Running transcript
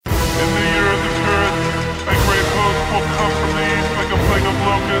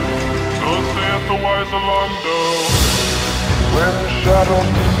thus saith the wise Orlando. When shadows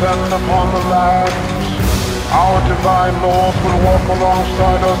descend upon the lands, our divine Lord will walk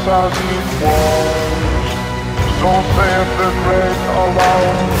alongside us as equals. So saith the great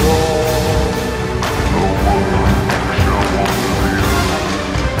Orlando. The word shall wander the earth,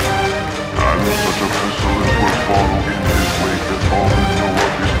 and such a pestilence will follow in his wake that all that know of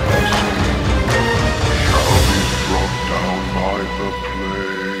his passing shall be struck down by the plague.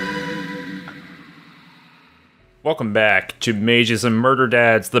 Welcome back to Mages and Murder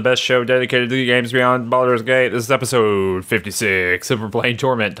Dads, the best show dedicated to the games beyond Baldur's Gate. This is episode 56 of We're Playing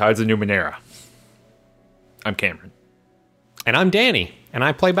Torment, Tides of Numenera. I'm Cameron. And I'm Danny, and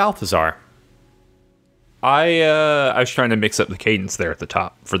I play Balthazar. I was trying to mix up the cadence there at the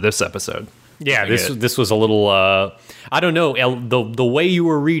top for this episode. Yeah, this was a little, I don't know, the way you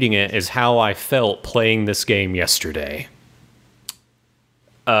were reading it is how I felt playing this game yesterday.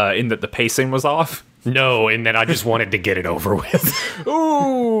 In that the pacing was off? No, in that I just wanted to get it over with.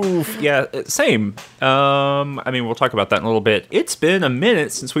 Ooh, yeah, same. I mean, we'll talk about that in a little bit. It's been a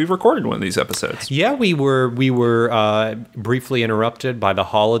minute since we've recorded one of these episodes. Yeah, we were briefly interrupted by the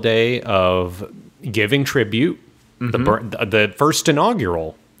holiday of Giving Tribute, the first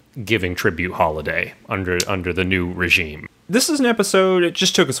inaugural Giving Tribute holiday under the new regime. This is an episode, it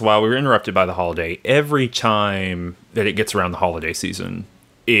just took us a while. We were interrupted by the holiday. Every time that it gets around the holiday season,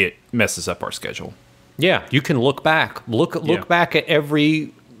 it messes up our schedule. Yeah, you can look back. Look back at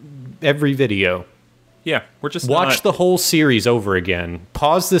every video. Yeah, we're just watch the whole series over again.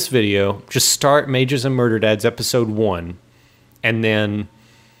 Pause this video. Just start Mages and Murder Dads episode 1, and then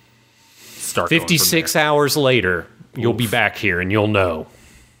start 56 hours later, you'll be back here and you'll know.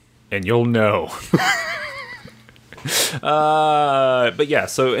 And you'll know. But yeah,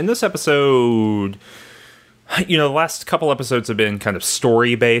 so in this episode, you know, the last couple episodes have been kind of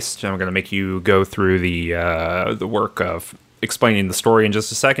story-based. I'm going to make you go through the work of explaining the story in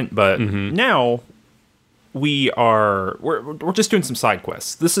just a second. But now we're just doing some side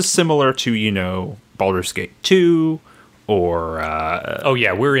quests. This is similar to, you know, Baldur's Gate 2 or...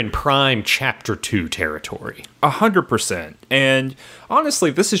 we're in prime Chapter 2 territory. 100%. And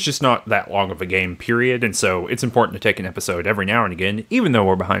honestly, this is just not that long of a game, period. And so it's important to take an episode every now and again, even though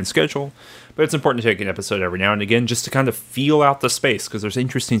we're behind schedule. But it's important to take an episode every now and again just to kind of feel out the space, because there's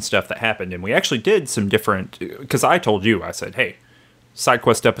interesting stuff that happened. And we actually did some different... Because I told you, I said, hey, side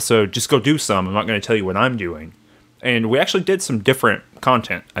quest episode, just go do some. I'm not going to tell you what I'm doing. And we actually did some different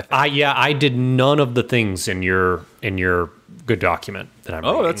content, I think. I did none of the things in your good document that I'm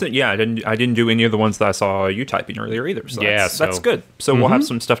reading. Oh, that's it. Yeah, I didn't do any of the ones that I saw you typing earlier either. So yeah, that's good. So we'll have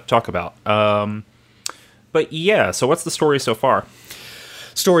some stuff to talk about. But yeah, so what's the story so far?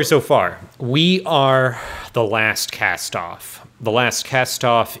 Story so far. We are the last cast-off. The last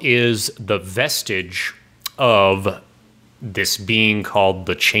cast-off is the vestige of this being called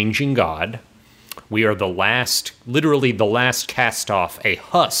the Changing God. We are literally the last cast-off, a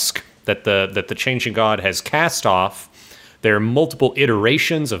husk that the Changing God has cast off. There are multiple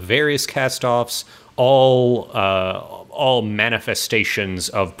iterations of various cast-offs, all manifestations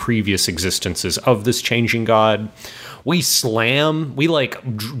of previous existences of this Changing God. We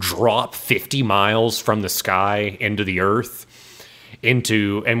drop 50 miles from the sky into the earth,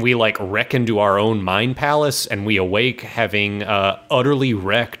 and we wreck into our own mind palace, and we awake having utterly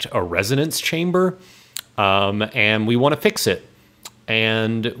wrecked a resonance chamber, and we want to fix it.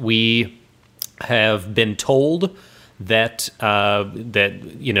 And we have been told that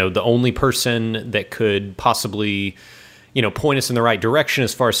the only person that could possibly point us in the right direction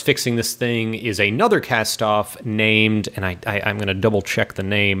as far as fixing this thing is another cast-off named, and I'm going to double check the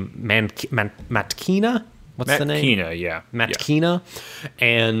name, Matkina. What's the name? Matkina, yeah. Matkina.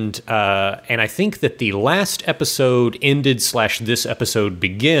 Yeah. And I think that the last episode ended / this episode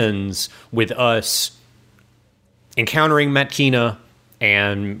begins with us encountering Matkina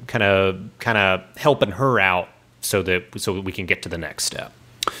and kind of helping her out so that we can get to the next step.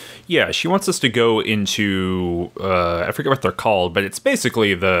 Yeah, she wants us to go into, I forget what they're called, but it's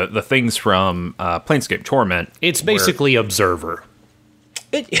basically the things from Planescape Torment. It's basically Observer.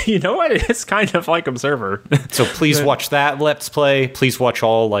 You know what? It's kind of like Observer. So please watch that Let's Play. Please watch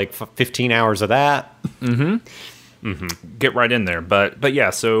all 15 hours of that. Get right in there. But yeah,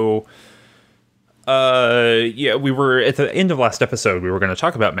 so... we were at the end of last episode. We were going to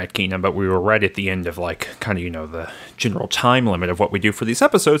talk about Matkina, but we were right at the end of the general time limit of what we do for these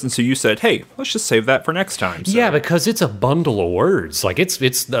episodes. And so you said, "Hey, let's just save that for next time." So, yeah, because it's a bundle of words.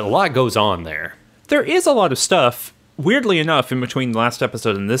 It's a lot goes on there. There is a lot of stuff. weirdly enough, in between the last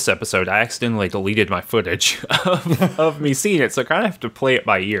episode and this episode, I accidentally deleted my footage of me seeing it, so I kind of have to play it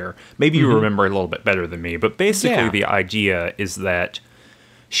by ear. Maybe you remember a little bit better than me, but basically the idea is that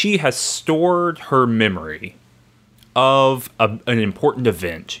she has stored her memory of an important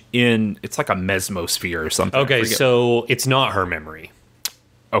event in, it's like a mesosphere or something. Okay, so it's not her memory.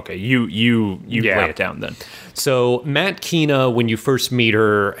 Okay, you lay it down then. So Matt Kina, when you first meet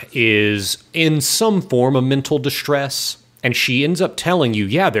her, is in some form of mental distress, and she ends up telling you,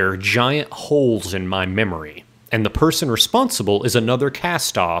 yeah, there are giant holes in my memory. And the person responsible is another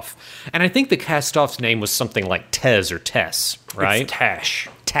cast-off. And I think the cast-off's name was something like Tez or Tess, right? It's Tash.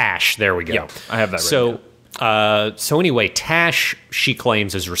 Tash, there we go. Yeah, I have that right So anyway, Tash, she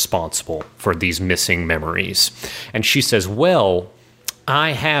claims, is responsible for these missing memories. And she says, well,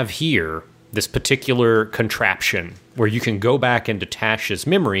 I have here this particular contraption where you can go back into Tash's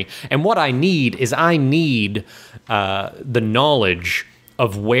memory, and what I need is the knowledge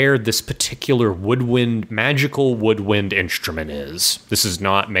of where this particular magical woodwind instrument is. This is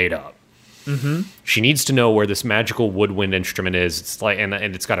not made up. Mm-hmm. She needs to know where this magical woodwind instrument is. It's like, and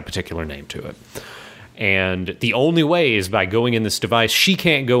it's got a particular name to it. And the only way is by going in this device. She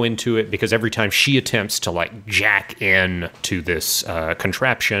can't go into it because every time she attempts to like jack in to this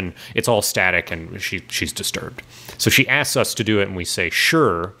contraption, it's all static and she's disturbed. So she asks us to do it and we say,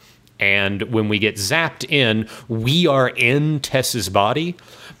 sure. And when we get zapped in, we are in Tess's body.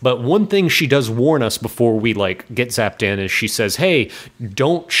 But one thing she does warn us before we like get zapped in is she says, hey,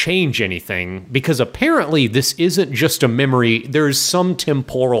 don't change anything, because apparently this isn't just a memory. There's some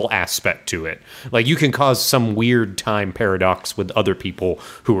temporal aspect to it. Like you can cause some weird time paradox with other people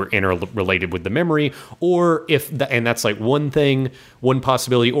who are interrelated with the memory, or and that's like one thing, one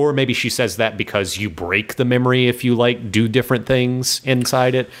possibility, or maybe she says that because you break the memory if you like do different things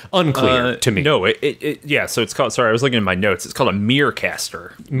inside it. Unclear to me. No, yeah, so it's called, sorry, I was looking at my notes. It's called a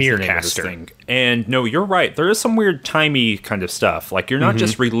Mirrorcaster. Mirrorcaster. And no, you're right. There is some weird timey kind of stuff. Like you're not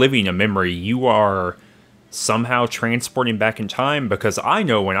just reliving a memory, you are somehow transporting back in time, because I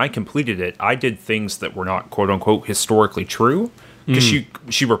know when I completed it, I did things that were not quote unquote historically true. Because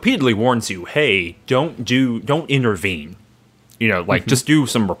she repeatedly warns you, hey, don't intervene. You know, like just do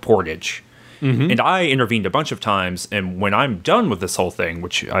some reportage. And I intervened a bunch of times, and when I'm done with this whole thing,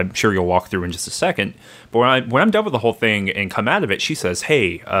 which I'm sure you'll walk through in just a second, but when I'm done with the whole thing and come out of it, she says,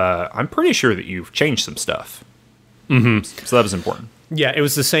 hey, I'm pretty sure that you've changed some stuff. So that was important. Yeah, it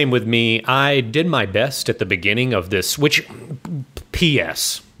was the same with me. I did my best at the beginning of this, which,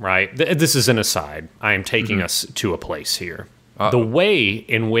 P.S., right? This is an aside. I am taking us to a place here. The way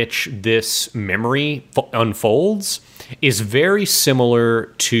in which this memory unfolds is very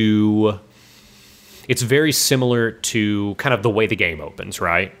similar to... It's very similar to kind of the way the game opens,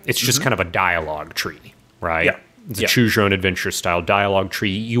 right? It's just kind of a dialogue tree, right? Yeah. It's a choose-your-own-adventure style dialogue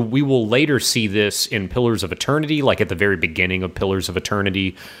tree. We will later see this in Pillars of Eternity, like at the very beginning of Pillars of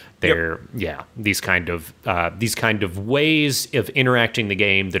Eternity. These kind of ways of interacting the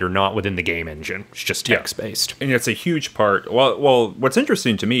game that are not within the game engine. It's just text-based. And it's a huge part. Well, what's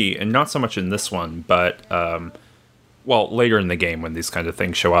interesting to me, and not so much in this one, but... later in the game when these kind of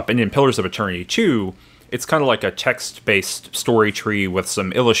things show up. And in Pillars of Eternity 2, it's kind of like a text-based story tree with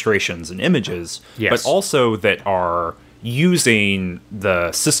some illustrations and images, but also that are using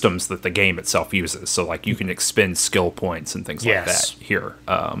the systems that the game itself uses. So, like, you can expend skill points and things like that here.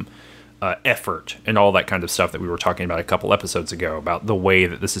 Effort and all that kind of stuff that we were talking about a couple episodes ago, about the way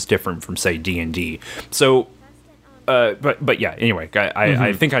that this is different from, say, D&D. So, but yeah, anyway,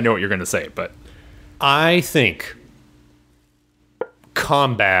 I think I know what you're going to say, but... I think...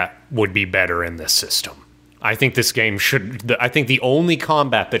 combat would be better in this system. I think this game I think the only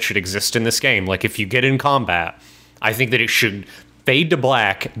combat that should exist in this game, like if you get in combat, I think that it should fade to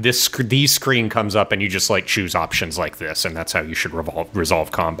black, these screen comes up and you just like choose options like this, and that's how you should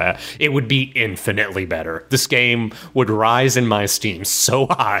resolve combat. It would be infinitely better. This game would rise in my esteem so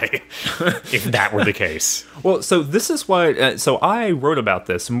high if that were the case. Well, so this is why... so I wrote about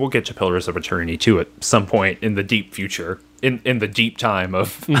this, and we'll get to Pillars of Eternity 2 at some point in the deep future, in the deep time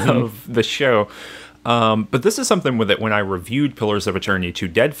of the show. But this is something with it. When I reviewed Pillars of Eternity 2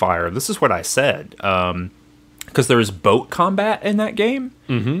 Deadfire, this is what I said. Because there is boat combat in that game,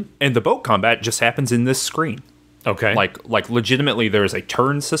 and the boat combat just happens in this screen. Okay. Like legitimately, there is a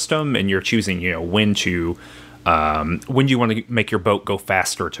turn system, and you're choosing, when do you want to make your boat go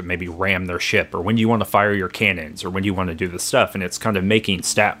faster to maybe ram their ship, or when do you want to fire your cannons, or when do you want to do this stuff, and it's kind of making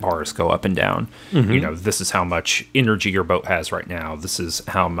stat bars go up and down. This is how much energy your boat has right now. This is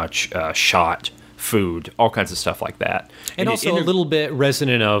how much shot food, all kinds of stuff like that. And also a little bit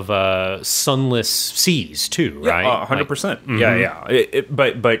resonant of sunless seas too, right? 100%. Yeah.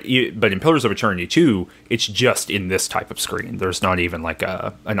 But in Pillars of Eternity 2, it's just in this type of screen. There's not even like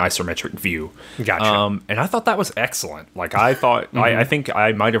an isometric view. Gotcha. And I thought that was excellent. Like I thought, I think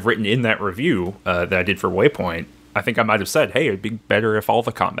I might have written in that review that I did for Waypoint. I think I might have said, hey, it'd be better if all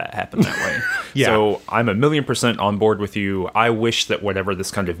the combat happened that way. Yeah. So I'm 1,000,000% on board with you. I wish that whatever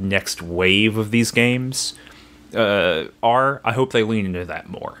this kind of next wave of these games are, I hope they lean into that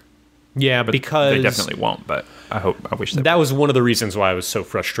more. Yeah, But because they definitely won't, but I wish they that was one of the reasons why I was so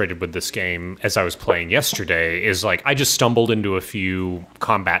frustrated with this game as I was playing yesterday, is like I just stumbled into a few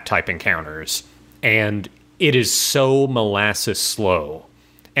combat type encounters and it is so molasses slow.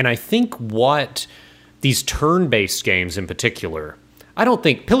 And I think what these turn-based games in particular, I don't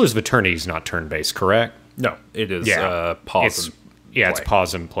think Pillars of Eternity is not turn-based, correct? No, it is It's pause it's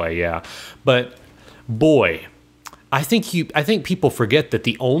pause and play, yeah. But boy, I think people forget that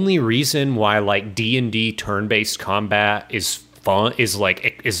the only reason why like D&D turn-based combat is fun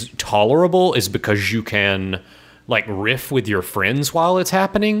is tolerable is because you can like riff with your friends while it's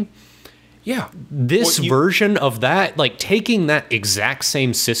happening. Yeah. This version of that, like taking that exact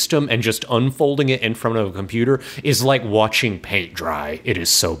same system and just unfolding it in front of a computer is like watching paint dry. It is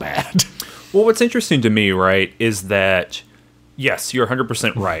so bad. Well, what's interesting to me, right, is that, yes, you're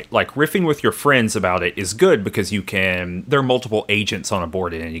 100% right. Like, riffing with your friends about it is good because there are multiple agents on a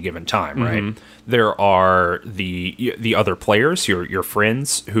board at any given time, right? There are the other players, your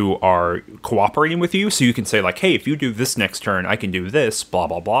friends, who are cooperating with you, so you can say, like, hey, if you do this next turn, I can do this, blah,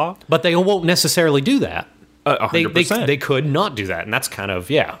 blah, blah. But they won't necessarily do that. 100%. They could not do that, and that's kind of,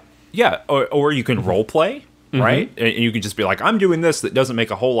 yeah. Yeah, or you can role play, right? And you can just be like, I'm doing this that doesn't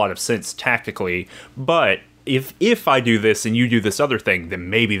make a whole lot of sense tactically, but if I do this and you do this other thing, then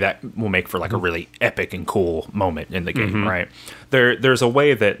maybe that will make for like a really epic and cool moment in the game, right? There's a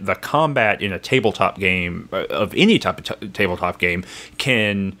way that the combat in a tabletop game, of any type of tabletop game,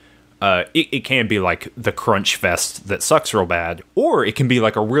 can... it can be like the crunch fest that sucks real bad, or it can be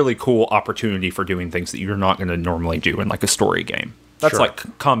like a really cool opportunity for doing things that you're not going to normally do in like a story game. That's Sure.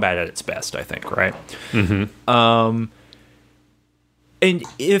 like combat at its best, I think, right?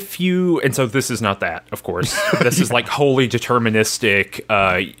 And so this is not that, of course. This is like wholly deterministic,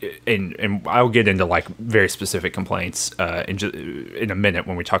 and I'll get into like very specific complaints in a minute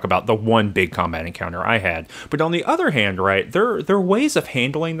when we talk about the one big combat encounter I had. But on the other hand, right, there are ways of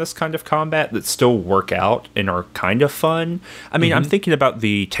handling this kind of combat that still work out and are kind of fun. I mean, I'm thinking about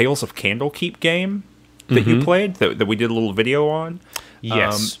the Tales of Candlekeep game that you played, that we did a little video on.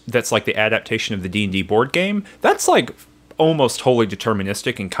 Yes. That's like the adaptation of the D&D board game. That's like almost wholly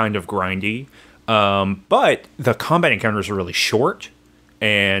deterministic and kind of grindy, but the combat encounters are really short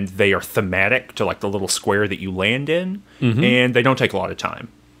and they are thematic to like the little square that you land in, and they don't take a lot of time.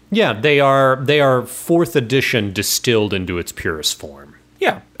 Yeah, they are 4th edition distilled into its purest form.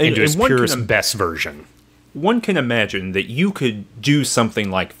 Yeah, Into its one purest, best version. one can imagine that you could do something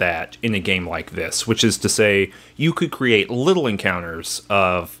like that in a game like this, which is to say you could create little encounters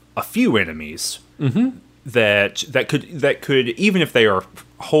of a few enemies that could, even if they are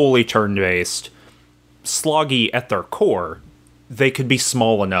wholly turn-based, sloggy at their core, they could be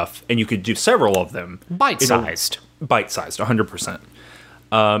small enough, and you could do several of them. Bite-sized. Bite-sized,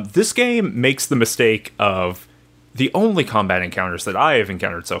 100%. This game makes the mistake of the only combat encounters that I have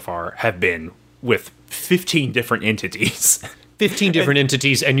encountered so far have been with 15 different entities. 15 different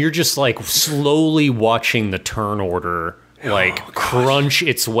entities, and you're just like slowly watching the turn order crunch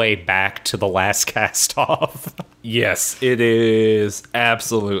its way back to the last cast off. Yes, it is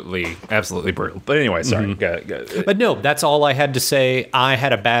absolutely brutal. But anyway, sorry. Go. But no, that's all I had to say. I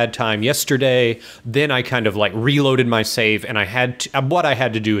had a bad time yesterday. Then I kind of like reloaded my save, and what I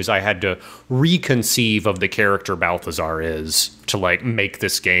had to do is I had to reconceive of the character Balthazar is to like make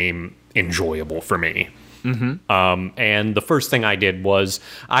this game enjoyable for me. And the first thing I did was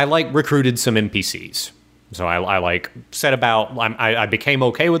I like recruited some NPCs. So I like set about, I became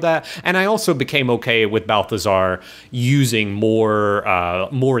okay with that. And I also became okay with Balthazar using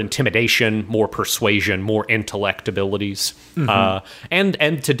more intimidation, more persuasion, more intellect abilities.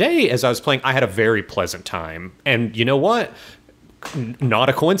 And today, as I was playing, I had a very pleasant time. And you know what? Not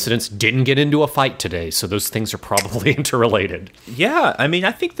a coincidence, didn't get into a fight today. So those things are probably interrelated. Yeah, I mean,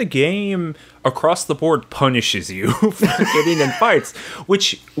 I think the game across the board punishes you for getting in fights,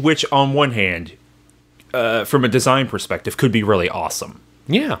 which on one hand, from a design perspective, could be really awesome.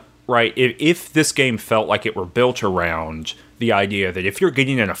 Yeah. Right? If this game felt like it were built around the idea that if you're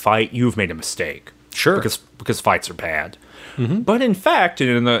getting in a fight, you've made a mistake. Sure. Because fights are bad. But in fact,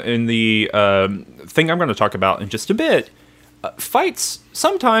 in the thing I'm going to talk about in just a bit, fights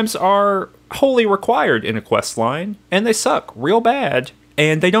sometimes are wholly required in a quest line, and they suck real bad,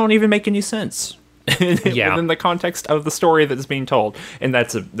 and they don't even make any sense. Within the context of the story that's being told, and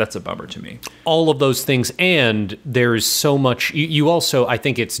that's a bummer to me. All of those things, and there's so much. You also, I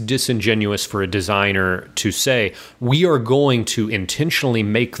think it's disingenuous for a designer to say we are going to intentionally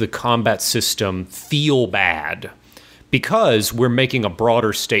make the combat system feel bad because we're making a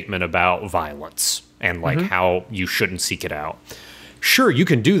broader statement about violence and like how you shouldn't seek it out. Sure, you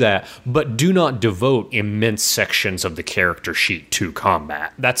can do that, but do not devote immense sections of the character sheet to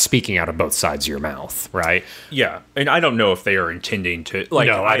combat. That's speaking out of both sides of your mouth, right? Yeah, and I don't know if they are intending to. Like,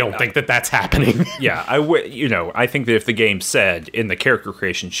 no, I don't think that's happening. Yeah, I think that if the game said in the character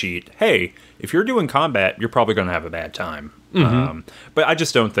creation sheet, "Hey, if you're doing combat, you're probably going to have a bad time." But I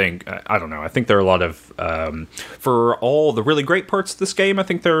just don't think. I don't know. I think there are a lot of for all the really great parts of this game. I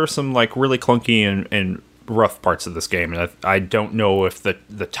think there are some like really clunky and rough parts of this game, and I don't know if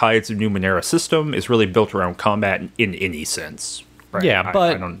the Tides of Numenera system is really built around combat in any sense. Right? Yeah,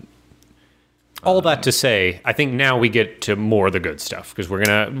 but I don't. All that to say, I think now we get to more of the good stuff because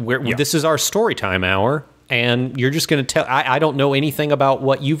this is our story time hour, and you're just gonna tell. I don't know anything about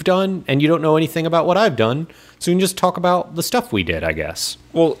what you've done, and you don't know anything about what I've done, so we can just talk about the stuff we did, I guess.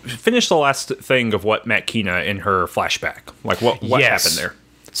 Well, finish the last thing of what Matt Kina in her flashback. Like what happened there?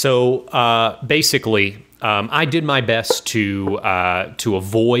 So basically. I did my best to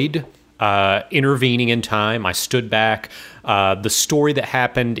avoid intervening in time. I stood back. The story that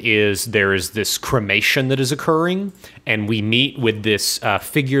happened is there is this cremation that is occurring, and we meet with this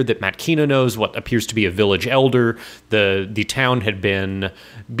figure that Matt Kina knows, what appears to be a village elder. The town had been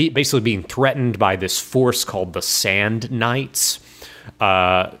basically being threatened by this force called the Sand Knights.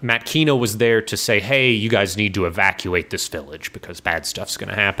 Matt Kina was there to say, hey, you guys need to evacuate this village because bad stuff's going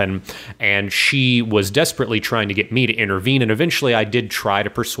to happen. And she was desperately trying to get me to intervene. And eventually I did try to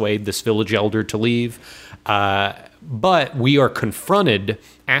persuade this village elder to leave. But we are confronted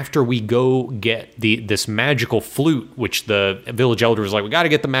after we go get this magical flute, which the village elder was like, we got to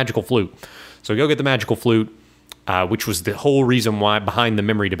get the magical flute. So we go get the magical flute. Which was the whole reason why behind the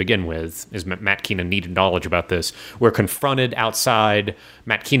memory to begin with, is Matt Kina needed knowledge about this. We're confronted outside,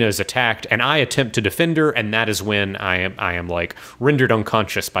 Matt Kina is attacked, and I attempt to defend her, and that is when I am like rendered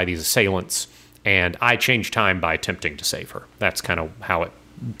unconscious by these assailants, and I change time by attempting to save her. That's kind of how it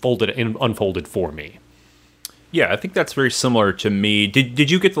unfolded for me. Yeah, I think that's very similar to me.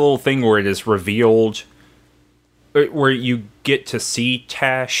 Did you get the little thing where it is revealed, where you get to see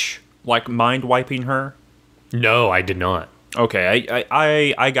Tash like mind wiping her? No, I did not. Okay,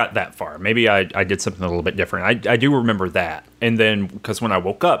 I got that far. Maybe I did something a little bit different. I do remember that. And then, because when I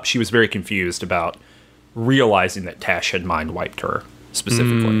woke up, she was very confused about realizing that Tash had mind wiped her,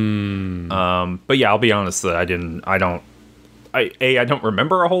 specifically. But yeah, I'll be honest that I don't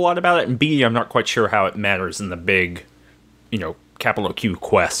remember a whole lot about it, and B, I'm not quite sure how it matters in the big, capital Q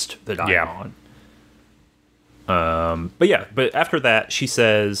quest that I'm on. But after that,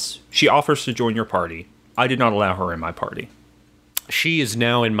 she offers to join your party. I did not allow her in my party. She is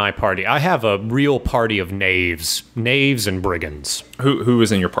now in my party. I have a real party of knaves and brigands. Who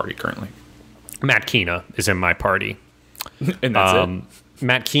is in your party currently? Matt Kina is in my party. And that's it?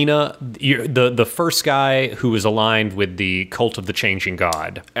 Matt Kina, the first guy who is aligned with the Cult of the Changing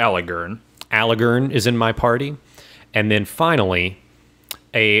God. Alagurn is in my party. And then finally,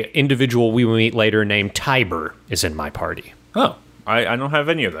 a individual we will meet later named Tiber is in my party. Oh, I don't have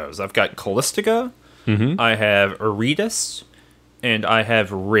any of those. I've got Callistica. I have Aretus, and I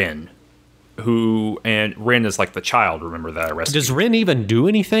have Rin, and Rin is like the child, remember, that I rescued. Does Rin even do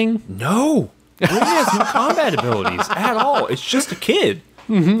anything? No. Rin has no combat abilities at all. It's just a kid.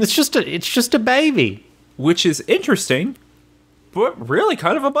 It's just a baby. Which is interesting, but really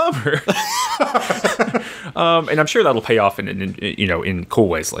kind of a bummer. And I'm sure that'll pay off in cool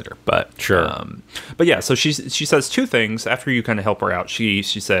ways later. But sure. But yeah, so she says two things after you kind of help her out. She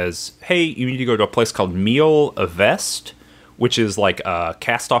says, "Hey, you need to go to a place called Meal Avest, which is like a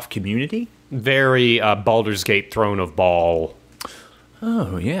cast-off community." Very Baldur's Gate Throne of Baal.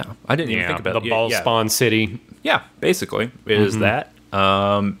 Oh yeah, I didn't even think about the Baal spawn city. Yeah, basically it is that.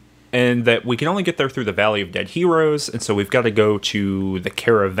 And that we can only get there through the Valley of Dead Heroes, and so we've got to go to the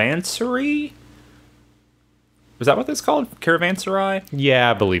Caravanserai. Is that what that's called? Caravanserai?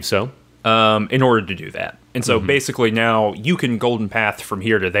 Yeah, I believe so. In order to do that. And so basically now you can Golden Path from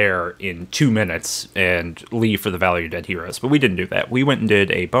here to there in 2 minutes and leave for the Valley of Dead Heroes. But we didn't do that. We went and did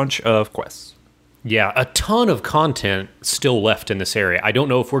a bunch of quests. Yeah, a ton of content still left in this area. I don't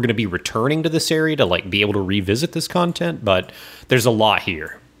know if we're going to be returning to this area to like be able to revisit this content, but there's a lot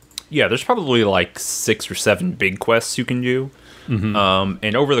here. Yeah, there's probably like 6 or 7 big quests you can do.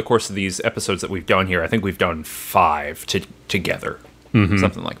 And over the course of these episodes that we've done here, I think we've done 5 together,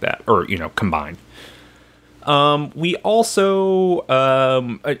 something like that, or combined. We also,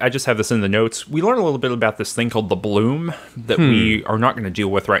 I just have this in the notes. We learned a little bit about this thing called the Bloom that we are not going to deal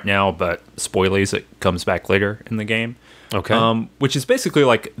with right now, but spoilies, it comes back later in the game. Okay. Which is basically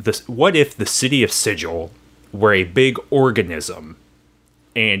like this: what if the city of Sigil were a big organism,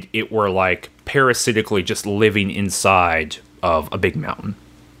 and it were like parasitically just living inside of a big mountain?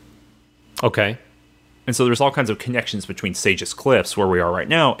 Okay. And so there's all kinds of connections between Sage's Cliffs, where we are right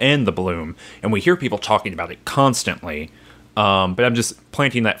now, and the Bloom. And we hear people talking about it constantly. But I'm just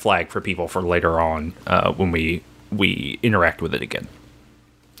planting that flag for people for later on when we interact with it again.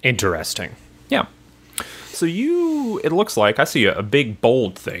 Interesting. Yeah. So it looks like, I see a big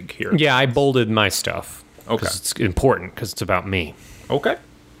bold thing here. Yeah, I bolded my stuff. Okay. 'Cause it's important, because it's about me. Okay.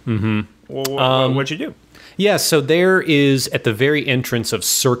 Mm-hmm. Well, what'd you do? Yeah, so there is, at the very entrance of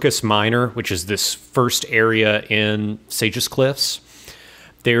Circus Minor, which is this first area in Sage's Cliffs,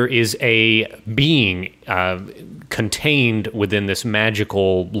 there is a being contained within this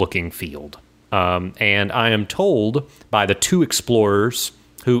magical-looking field. And I am told by the 2 explorers,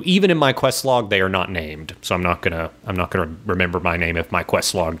 who even in my quest log they are not named, so I'm not gonna remember my name if my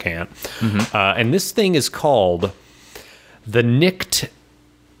quest log can't. And this thing is called the Nictemeron.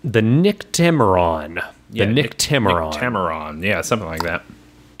 Yeah, Nictemeron. Nictemeron. Yeah, something like that.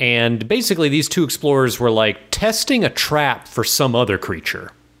 And basically, these 2 explorers were like testing a trap for some other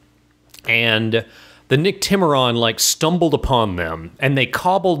creature. And the Nictemeron like stumbled upon them, and they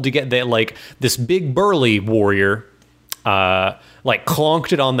cobbled together like this big burly warrior, like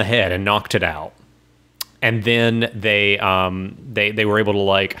clonked it on the head and knocked it out. And then they were able to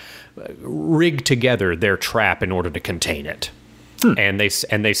like rig together their trap in order to contain it. And they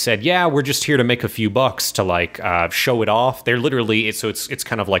said, yeah, we're just here to make a few bucks to like show it off. They're literally it's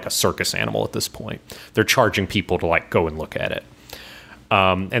kind of like a circus animal at this point. They're charging people to like go and look at it.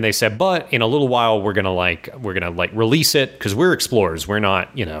 And they said, but in a little while we're gonna release it because we're explorers. We're not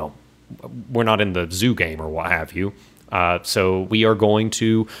in the zoo game or what have you. So we are going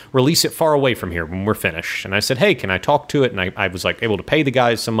to release it far away from here when we're finished. And I said, hey, can I talk to it? And I was like able to pay the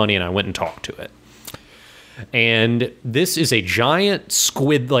guys some money, and I went and talked to it. And this is a giant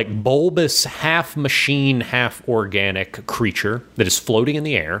squid, like bulbous, half machine, half organic creature that is floating in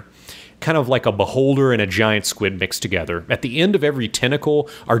the air, kind of like a beholder and a giant squid mixed together. At the end of every tentacle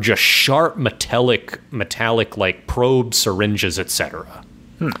are just sharp metallic like probe syringes, etc.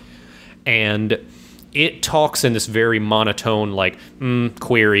 And it talks in this very monotone, like,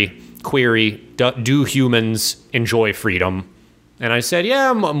 query, do humans enjoy freedom? And I said,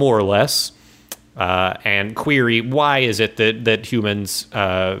 yeah, more or less. And query, why is it that humans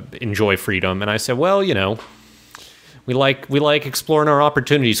enjoy freedom? And I said, well, we like exploring our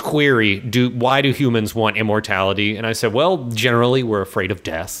opportunities. Query, why do humans want immortality? And I said, well, generally we're afraid of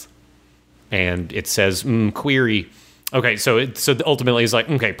death. And it says, query. Okay, so ultimately it's like,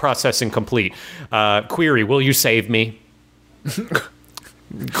 okay, processing complete. Query, will you save me?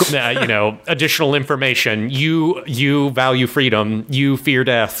 Additional information. You value freedom. You fear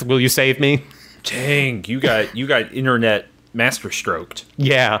death. Will you save me? Dang, you got internet master stroked.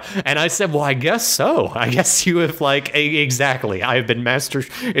 Yeah, and I said, well, I guess so. I guess you have exactly. I've been master.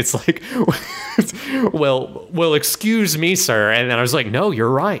 It's like, well, excuse me, sir. And then I was like, no,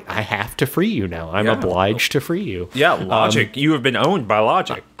 you're right. I have to free you now. I'm obliged to free you. Yeah, logic. You have been owned by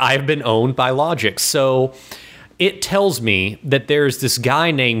logic. I've been owned by logic. So it tells me that there's this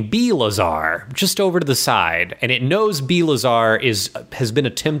guy named Belazar just over to the side, and it knows Belazar has been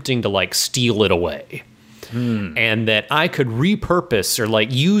attempting to steal it away. And that I could repurpose or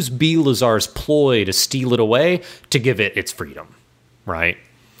use Belazar's ploy to steal it away to give it its freedom, right?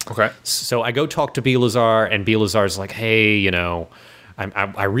 Okay. So I go talk to Belazar, and Belazar's like, hey,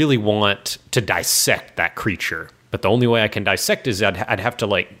 I really want to dissect that creature. But the only way I can dissect is I'd have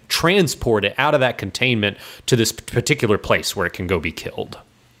to transport it out of that containment to this particular place where it can go be killed.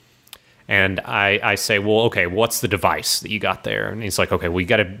 And I say, well, okay, what's the device that you got there? And he's like, okay, we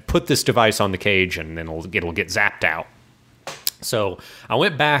got to put this device on the cage, and then it'll get zapped out. So I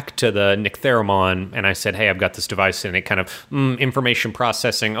went back to the Nictemeron, and I said, hey, I've got this device, and it kind of, information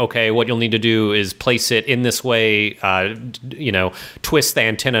processing. Okay, what you'll need to do is place it in this way, twist the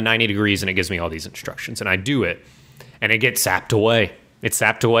antenna 90 degrees, and it gives me all these instructions. And I do it, and it gets zapped away. It's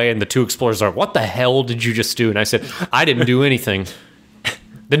zapped away, and the two explorers are, what the hell did you just do? And I said, I didn't do anything.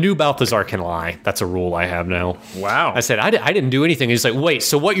 The new Balthazar can lie. That's a rule I have now. Wow. I said, I didn't do anything. He's like, wait,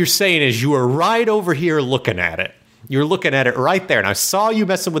 so what you're saying is you were right over here looking at it. You're looking at it right there. And I saw you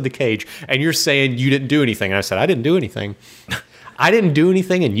messing with the cage, and you're saying you didn't do anything. And I said, I didn't do anything. I didn't do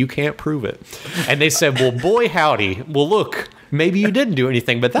anything, and you can't prove it. And they said, well, boy, howdy. Well, look, maybe you didn't do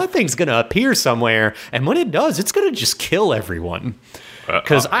anything, but that thing's going to appear somewhere. And when it does, it's going to just kill everyone.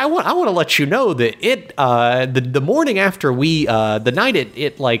 Because I want to let you know that it the morning after we the night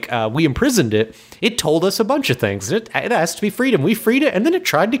we imprisoned it, it told us a bunch of things. It asked to be freed, and we freed it, and then it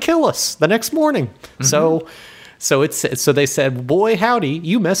tried to kill us the next morning. Mm-hmm. So they said, boy howdy,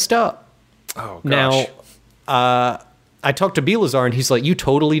 you messed up. Oh gosh. Now I talked to Belazar, and he's like, you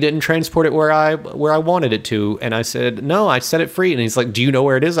totally didn't transport it where I wanted it to. And I said, no, I set it free. And he's like, do you know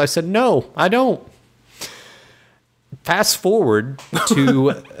where it is? I said, no, I don't. Fast forward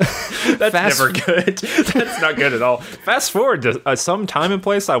to... That's never good. That's not good at all. Fast forward to some time and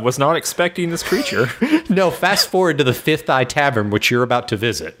place I was not expecting this creature. No, fast forward to the Fifth Eye Tavern, which you're about to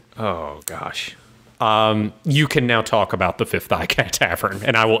visit. Oh, gosh. You can now talk about the Fifth Eye Tavern,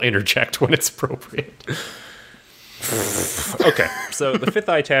 and I will interject when it's appropriate. Okay, so the Fifth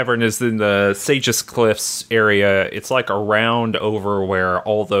Eye Tavern is in the Sage's Cliffs area. It's like around over where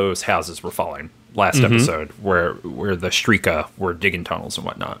all those houses were falling last episode, where the Shrika were digging tunnels and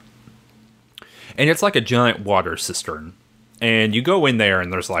whatnot. And it's like a giant water cistern. And you go in there,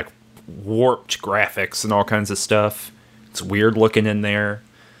 and there's like warped graphics and all kinds of stuff. It's weird looking in there.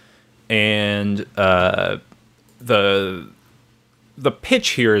 And the pitch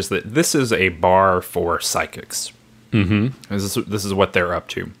here is that this is a bar for psychics. Mm-hmm. This is what they're up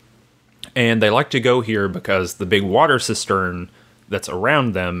to. And they like to go here because the big water cistern that's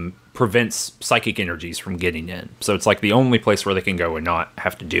around them prevents psychic energies from getting in. So it's like the only place where they can go and not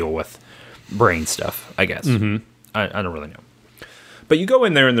have to deal with brain stuff, I guess. Mm-hmm. I don't really know. But you go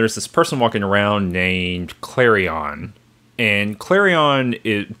in there, and there's this person walking around named Clarion. And Clarion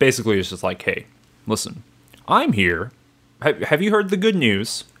is just like, hey, listen, I'm here. Have you heard the good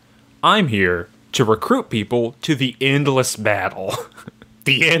news? I'm here to recruit people to the Endless Battle.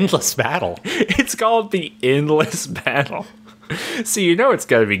 The Endless Battle? It's called the Endless Battle. So you know it's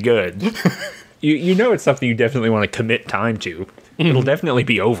got to be good. You know it's something you definitely want to commit time to. It'll definitely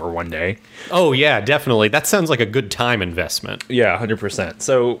be over one day. Oh, yeah, definitely. That sounds like a good time investment. Yeah, 100%.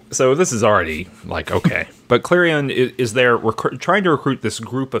 So this is already, like, okay. But Clarion is there trying to recruit this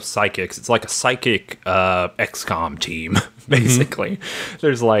group of psychics. It's like a psychic XCOM team, basically.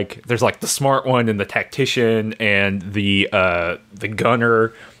 There's like the smart one and the tactician and the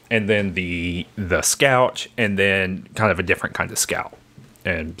gunner and then the scout and then kind of a different kind of scout.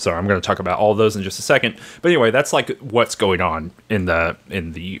 And so I'm going to talk about all of those in just a second. But anyway, that's like what's going on in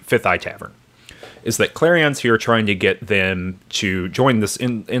the Fifth Eye Tavern. Is that Clarion's here trying to get them to join this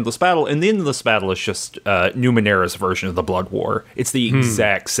Endless Battle. And the Endless Battle is just Numenera's version of the Blood War. It's the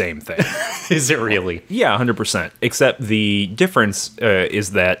exact same thing. Is it really? Yeah, 100%. Except the difference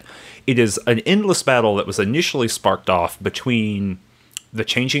is that it is an endless battle that was initially sparked off between the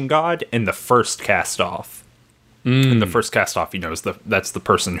Changing God and the first Cast-Off. And the first Cast-Off, that's the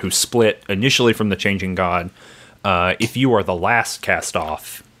person who split initially from the Changing God. If you are the last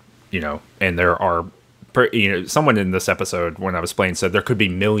Cast-Off, and there are, someone in this episode when I was playing said there could be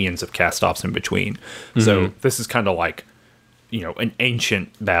millions of Cast-Offs in between. Mm-hmm. So this is kind of like, an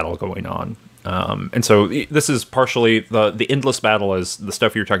ancient battle going on. And so this is partially the Endless Battle is the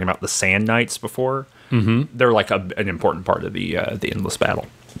stuff you were talking about, the Sand Knights before. Mm-hmm. They're like an important part of the Endless Battle.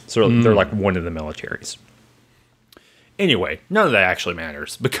 So they're like one of the militaries. Anyway, none of that actually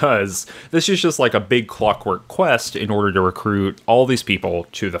matters because this is just like a big clockwork quest in order to recruit all these people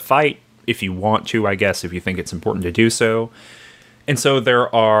to the fight, if you want to, I guess, if you think it's important to do so. And so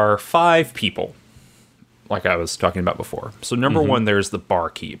there are 5 people, like I was talking about before. So number one, there's the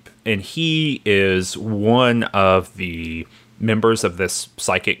Barkeep, and he is one of the members of this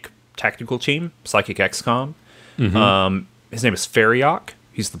psychic tactical team, Psychic XCOM. Mm-hmm. His name is Feriok.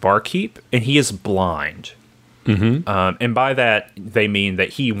 He's the Barkeep, and he is blind. Mm-hmm. And by that, they mean that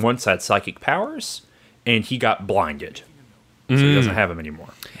he once had psychic powers, and he got blinded. So he doesn't have them anymore.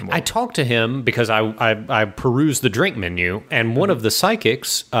 I talked to him because I perused the drink menu, and one of the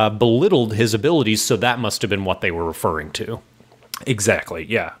psychics belittled his abilities, so that must have been what they were referring to. Exactly,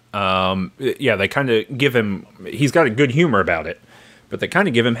 yeah. They kind of give him... He's got a good humor about it, but they kind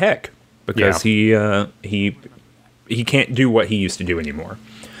of give him heck, because he can't do what he used to do anymore.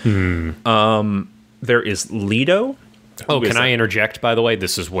 There is Leto. Oh, can I interject, by the way?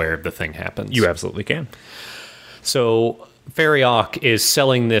 This is where the thing happens. You absolutely can. So Feriok is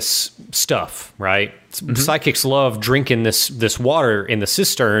selling this stuff, right? Psychics love drinking this water in the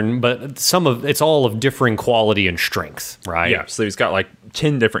cistern, but it's all of differing quality and strength, right? Yeah, so he's got like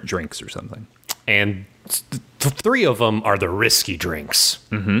 10 different drinks or something. And three of them are the risky drinks,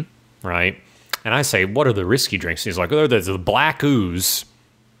 right? And I say, what are the risky drinks? He's like, oh, there's the black ooze,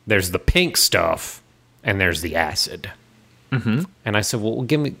 there's the pink stuff, and there's the acid. And I said, well,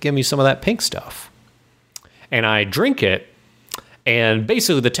 give me some of that pink stuff. And I drink it, and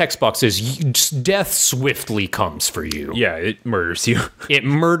basically the text box is, death swiftly comes for you. Yeah, it murders you. It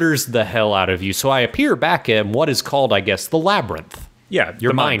murders the hell out of you. So I appear back in what is called, I guess, the labyrinth. Yeah,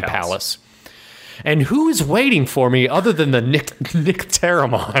 Your the mind palace. And who is waiting for me other than the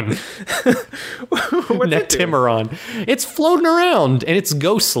Nicteramon? Nectimeron. It's floating around, and it's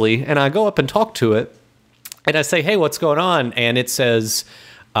ghostly, and I go up and talk to it, and I say, hey, what's going on? And it says,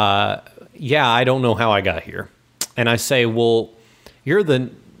 yeah, I don't know how I got here. And I say, well, you're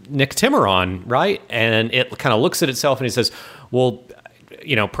the Nictimeron, right? And it kind of looks at itself, and it says, well,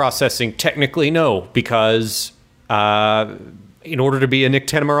 processing, technically no, because in order to be a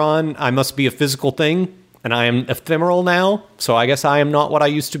Nictimeron, I must be a physical thing, and I am ephemeral now, so I guess I am not what I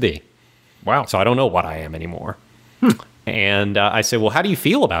used to be. Wow. So I don't know what I am anymore. And I say, well, how do you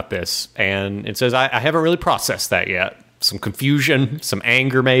feel about this? And it says, I haven't really processed that yet. Some confusion, some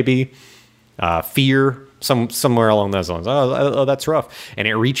anger maybe, fear, somewhere along those lines. Oh, that's rough. And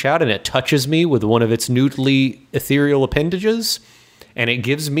it reaches out and it touches me with one of its newtly ethereal appendages, and it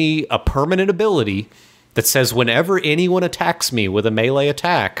gives me a permanent ability that says whenever anyone attacks me with a melee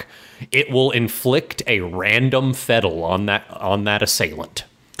attack, it will inflict a random fettle on that assailant.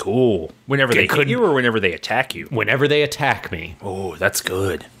 Cool. Whenever they hit you or whenever they attack you? Whenever they attack me. Oh, that's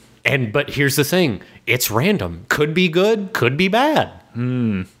good. But here's the thing. It's random. Could be good, could be bad.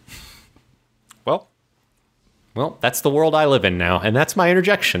 Well, that's the world I live in now, and that's my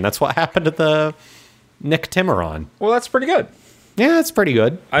interjection. That's what happened to the Nictimeron. Well, that's pretty good. Yeah, it's pretty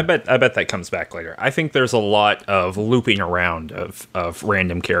good. I bet that comes back later. I think there's a lot of looping around of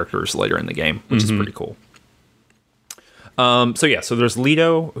random characters later in the game, which is pretty cool. So there's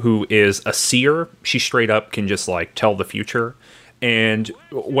Leto, who is a seer. She straight up can just like tell the future. And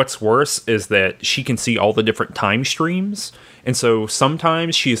what's worse is that she can see all the different time streams. And so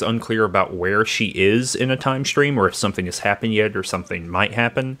sometimes she's unclear about where she is in a time stream, or if something has happened yet or something might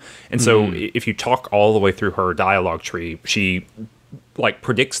happen. And so if you talk all the way through her dialogue tree, she like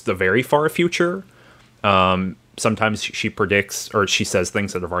predicts the very far future. Sometimes she predicts or she says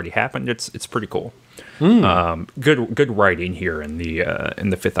things that have already happened. It's pretty cool. Good writing here in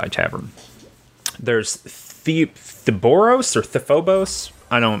the Fifth Eye Tavern. There's Thiboros or Thefobos.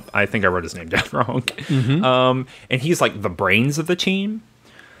 I think I wrote his name down wrong. And he's like the brains of the team.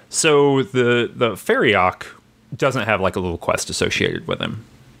 So the Feriok doesn't have like a little quest associated with him.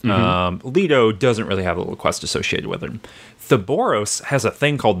 Leto doesn't really have a little quest associated with him. Thiboros has a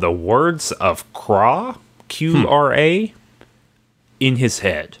thing called the Words of Qra, Qra, in his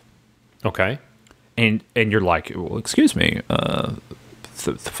head. Okay. And you're like, well, excuse me,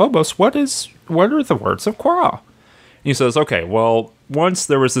 Phobos, what are the Words of Qra? And he says, okay, well, once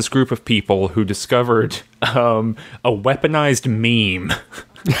there was this group of people who discovered a weaponized meme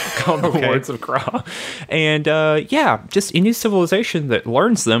called the Words of Qra. And just any civilization that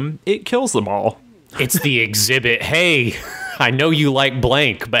learns them, it kills them all. It's the exhibit. Hey, I know you like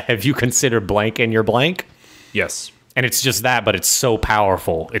blank, but have you considered blank in your blank? Yes. And it's just that, but it's so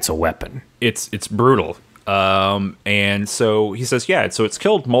powerful. It's a weapon. It's brutal. And so he says, so it's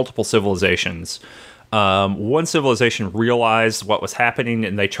killed multiple civilizations. One civilization realized what was happening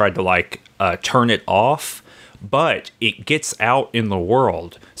and they tried to turn it off, but it gets out in the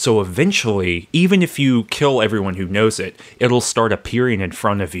world. So eventually, even if you kill everyone who knows it, it'll start appearing in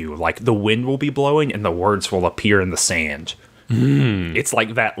front of you. Like the wind will be blowing and the words will appear in the sand. It's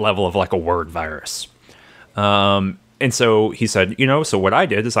like that level of like a word virus. And so he said, so what I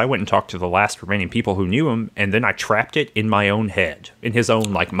did is I went and talked to the last remaining people who knew him, and then I trapped it in my own head, in his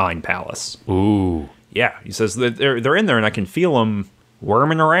own mind palace. Ooh. Yeah, he says that they're in there, and I can feel them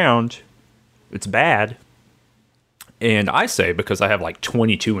worming around. It's bad. And I say, because I have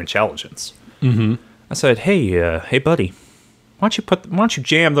 22 intelligence, I said, hey, buddy, why don't you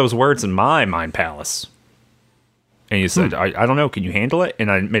jam those words in my mind palace? And he said, I don't know, can you handle it?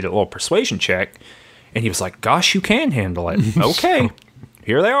 And I made a little persuasion check. And he was like, gosh, you can handle it. Okay,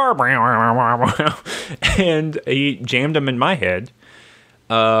 here they are. And he jammed them in my head.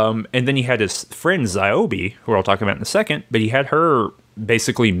 And then he had his friend Ziobi, who I'll talk about in a second, but he had her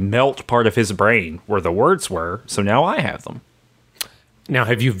basically melt part of his brain where the words were, so now I have them. Now,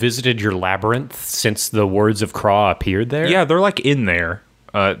 have you visited your labyrinth since the words of Craw appeared there? Yeah, they're like in there.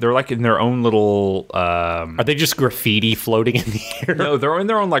 They're like in their own little. Are they just graffiti floating in the air? No, they're in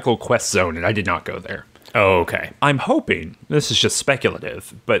their own like little quest zone, and I did not go there. Oh, okay. I'm hoping, this is just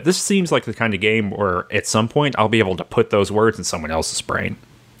speculative, but this seems like the kind of game where at some point I'll be able to put those words in someone else's brain.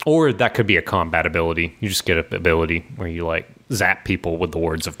 Or that could be a combat ability. You just get an ability where you like zap people with the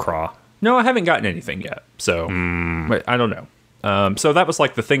words of Craw. No, I haven't gotten anything yet, so I don't know. So that was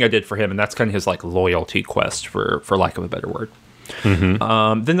like the thing I did for him, and that's kind of his like loyalty quest, for lack of a better word.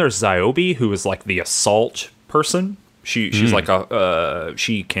 Then there's Ziobi, who is like the assault person. She's like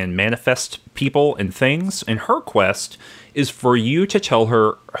she can manifest people and things, and her quest is for you to tell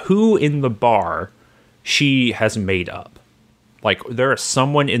her who in the bar she has made up. Like, there is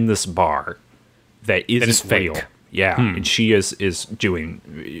someone in this bar that is fake. real. Yeah, and she is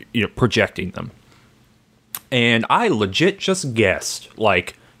doing, projecting them. And I legit just guessed,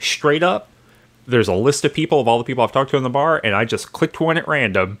 like, straight up, there's a list of people, of all the people I've talked to in the bar, and I just clicked one at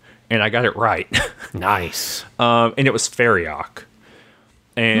random, and I got it right. Nice. And it was Feriok.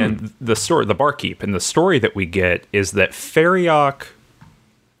 And the barkeep, and the story that we get is that Feriok...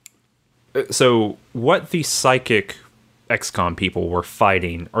 So, what the psychic XCOM people were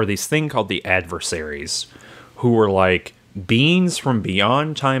fighting are these thing called the adversaries, who were like beings from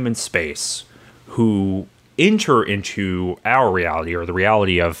beyond time and space, who enter into our reality, or the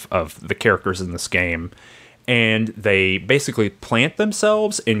reality of the characters in this game, and they basically plant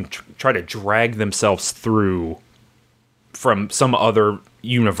themselves and try to drag themselves through from some other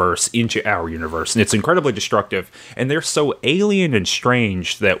universe into our universe, and it's incredibly destructive, and they're so alien and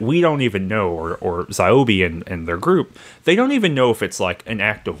strange that we don't even know, or Ziobi and their group, they don't even know if it's like an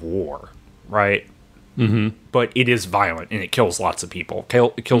act of war, right? But it is violent, and it kills lots of people.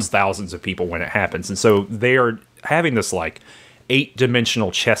 It kills thousands of people when it happens. And so they are having this like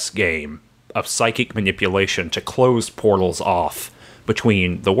 8-dimensional chess game of psychic manipulation to close portals off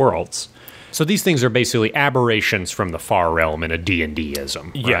between the worlds. So these things are basically aberrations from the far realm in a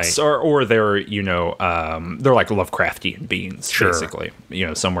D&D-ism, right? Yes, or they're, they're like Lovecraftian beings, basically,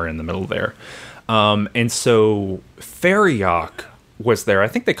 somewhere in the middle there. And so Feriok was there. I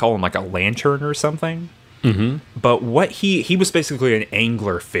think they call him like a lantern or something. But what he was basically an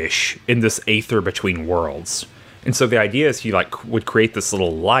anglerfish in this aether between worlds. And so the idea is he like would create this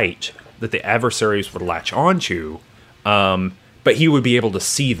little light that the adversaries would latch onto, but he would be able to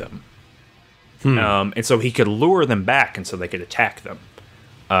see them. And so he could lure them back, and so they could attack them.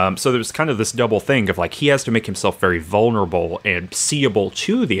 So there's kind of this double thing of like he has to make himself very vulnerable and seeable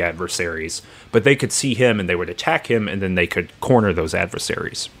to the adversaries, but they could see him and they would attack him, and then they could corner those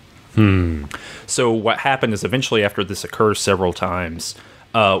adversaries. So what happened is eventually, after this occurs several times,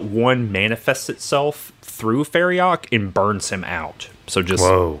 one manifests itself through Feriok and burns him out. So just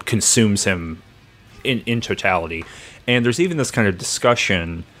consumes him in totality. And there's even this kind of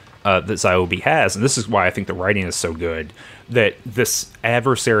discussion that Ziobi has, and this is why I think the writing is so good, that this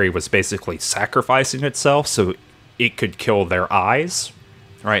adversary was basically sacrificing itself so it could kill their eyes,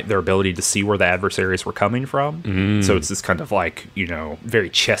 right? Their ability to see where the adversaries were coming from. So it's this kind of like, very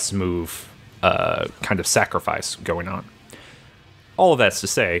chess move kind of sacrifice going on. All of that's to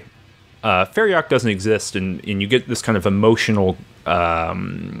say, Feriok doesn't exist, and you get this kind of emotional,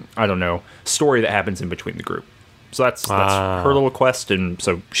 story that happens in between the group. So that's her little quest, and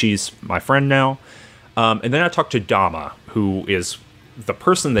so she's my friend now. And then I talked to Dama, who is the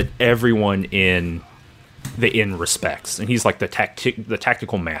person that everyone in the inn respects, and he's like the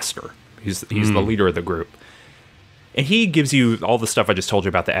tactical master. He's the leader of the group, and he gives you all the stuff I just told you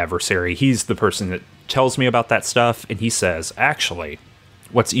about the adversary. He's the person that tells me about that stuff, and he says, actually,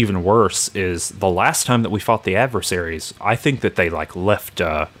 what's even worse is the last time that we fought the adversaries, I think that they like left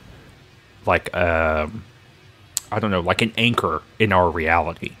like an anchor in our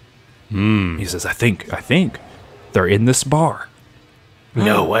reality. He says, I think they're in this bar.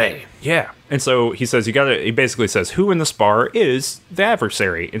 No way. Yeah. And so he says, he basically says, who in this bar is the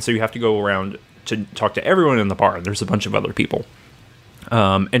adversary? And so you have to go around to talk to everyone in the bar. And there's a bunch of other people.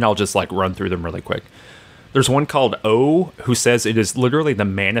 And I'll just like run through them really quick. There's one called O, who says it is literally the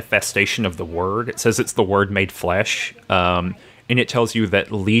manifestation of the word. It says it's the word made flesh. And it tells you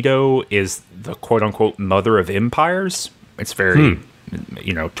that Leto is the quote-unquote mother of empires. It's very,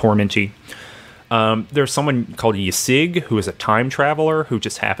 tormenty. There's someone called Yasig, who is a time traveler who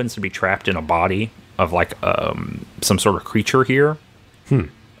just happens to be trapped in a body of like some sort of creature here.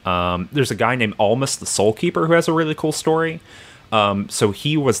 There's a guy named Almus the Soul Keeper who has a really cool story. So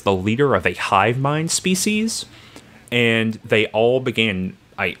he was the leader of a hive mind species, and they all began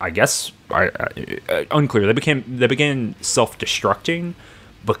I guess unclear. They began self-destructing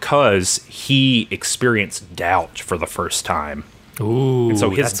because he experienced doubt for the first time. Ooh, And so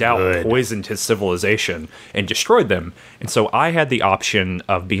his that's doubt good. poisoned his civilization and destroyed them. And so I had the option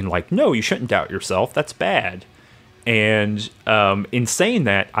of being like, no, you shouldn't doubt yourself. That's bad. And in saying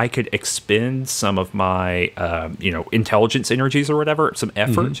that, I could expend some of my, intelligence energies or whatever, some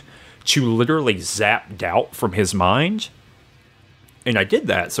effort to literally zap doubt from his mind. And I did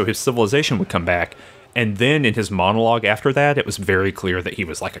that, so his civilization would come back. And then in his monologue after that, it was very clear that he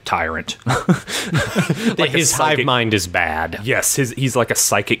was like a tyrant. Like his hive mind is bad. Yes, he's like a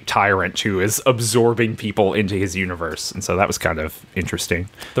psychic tyrant who is absorbing people into his universe. And so that was kind of interesting.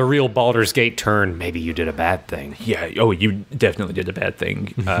 The real Baldur's Gate turn, maybe you did a bad thing. Yeah, you definitely did a bad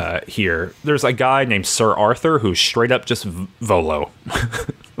thing here. There's a guy named Sir Arthur who's straight up just Volo.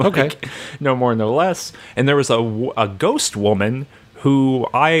 Okay. No more, no less. And there was a ghost woman who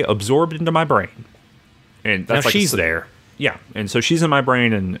I absorbed into my brain. And that's Now like she's there. Yeah, and so she's in my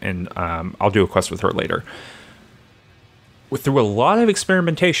brain, and I'll do a quest with her later. Through a lot of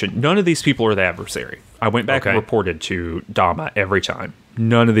experimentation, none of these people are the adversary. I went back and reported to Dama every time.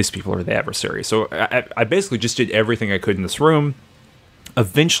 None of these people are the adversary. So I basically just did everything I could in this room.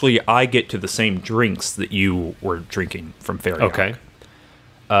 Eventually, I get to the same drinks that you were drinking from Fairy Okay.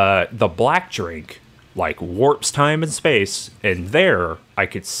 The black drink like warps time and space, and there I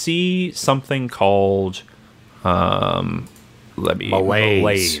could see something called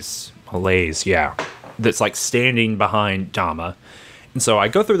Malaise, yeah. That's like standing behind Dama. And so I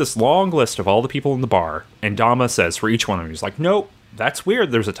go through this long list of all the people in the bar, and Dama says for each one of them, he's like, nope, that's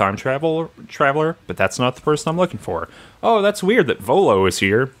weird. There's a time traveler, but that's not the person I'm looking for. Oh, that's weird that Volo is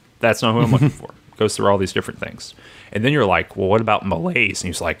here. That's not who I'm looking for. Goes through all these different things. And then you're like, well, what about Malaise? And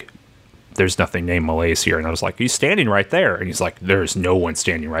he's like, there's nothing named Malaise here. And I was like, he's standing right there. And he's like, there's no one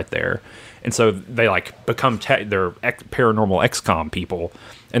standing right there. And so they like become they're paranormal XCOM people,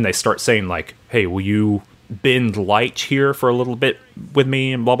 and they start saying like, hey, will you bend light here for a little bit with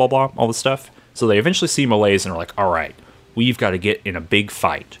me and blah, blah, blah, all this stuff. So they eventually see Malaise and are like, all right, we've got to get in a big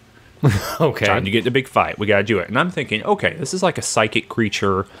fight. Okay. Time to get in a big fight. We got to do it. And I'm thinking, okay, this is like a psychic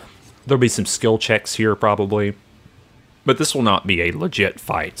creature. There'll be some skill checks here probably, but this will not be a legit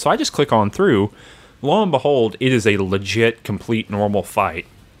fight. So I just click on through. Lo and behold, it is a legit, complete, normal fight.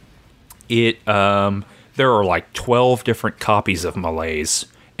 There are like 12 different copies of Malaise,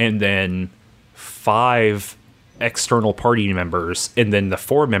 and then 5 external party members, and then the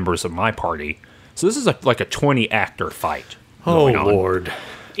 4 members of my party. So this is like a 20-actor fight. Oh, going on. Lord.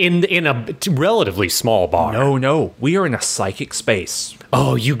 In a relatively small bar. No, we are in a psychic space.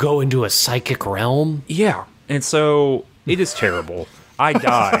 Oh, you go into a psychic realm? Yeah, and so it is terrible. I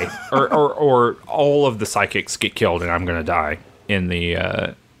die, or all of the psychics get killed, and I'm going to die in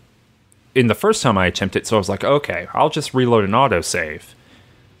the first time I attempt it. So I was like, okay, I'll just reload an autosave.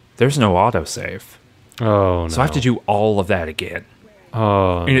 There's no autosave. Oh, no. So I have to do all of that again.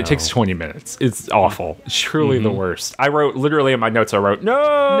 Oh, And it takes 20 minutes. It's awful. It's truly the worst. I wrote, literally in my notes, I wrote,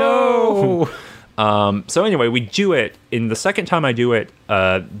 no! So anyway, we do it. In the second time I do it,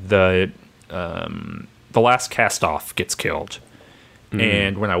 the last cast-off gets killed.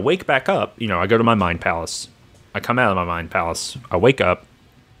 And when I wake back up, I go to my mind palace. I come out of my mind palace. I wake up.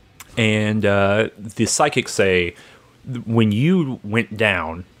 And the psychics say, when you went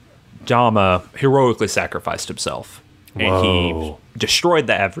down, Dama heroically sacrificed himself. And he destroyed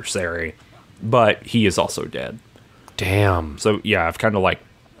the adversary, but he is also dead. Damn. So, yeah, I've kind of like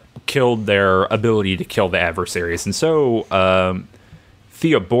killed their ability to kill the adversaries. And so,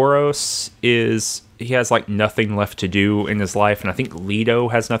 Theoboros he has like nothing left to do in his life. And I think Leto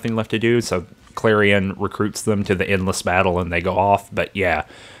has nothing left to do. So Clarion recruits them to the endless battle and they go off. But yeah,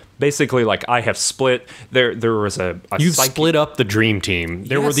 basically, like, I have split. There was You've split up the dream team.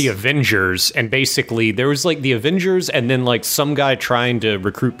 There were the Avengers, and basically there was like the Avengers and then like some guy trying to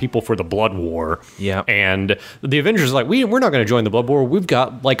recruit people for the Blood War. Yeah. And the Avengers are like, we're not going to join the Blood War. We've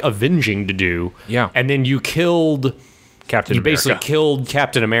got like avenging to do. Yeah. And then you killed Captain You America. basically killed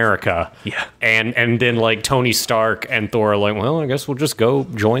Captain America. Yeah. And then like Tony Stark and Thor are like, well, I guess we'll just go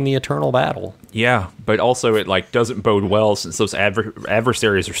join the eternal battle. Yeah, but also it like doesn't bode well since those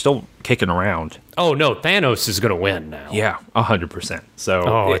adversaries are still kicking around. Oh no, Thanos is going to win now. Yeah, 100%.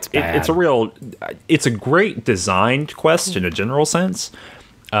 So it's bad. it's a great designed quest in a general sense.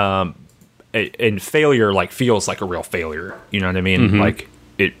 And failure like feels like a real failure. You know what I mean? Like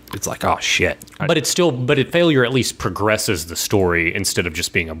it's like, oh shit. But failure at least progresses the story instead of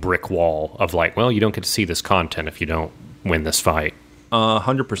just being a brick wall of like, well, you don't get to see this content if you don't win this fight.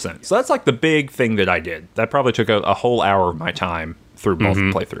 100%. So that's like the big thing that I did. That probably took a whole hour of my time through both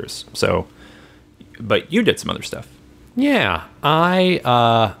playthroughs. So, but you did some other stuff. Yeah,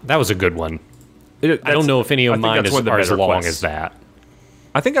 that was a good one. I don't know if any of mine are as long as that.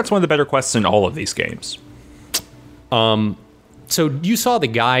 I think that's one of the better quests in all of these games. So you saw the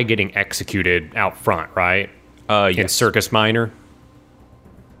guy getting executed out front, right? Yes. In Circus Minor?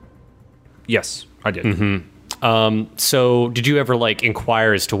 Yes, I did. So did you ever,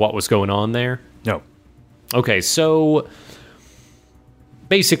 inquire as to what was going on there? No. Okay, so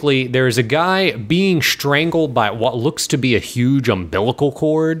basically there's a guy being strangled by what looks to be a huge umbilical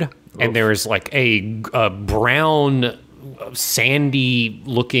cord, and there's, a brown,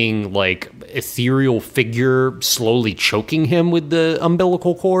 sandy-looking, ethereal figure slowly choking him with the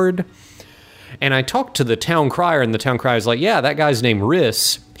umbilical cord. And I talked to the town crier, and the town crier's like, yeah, that guy's named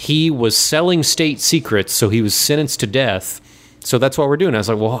Riss. He was selling state secrets, so he was sentenced to death. So that's what we're doing. I was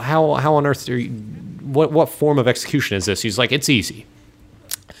like, well, how on earth are you, what form of execution is this? He's like, it's easy.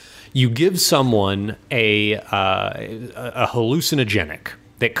 You give someone a hallucinogenic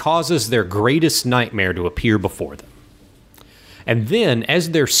that causes their greatest nightmare to appear before them. And then,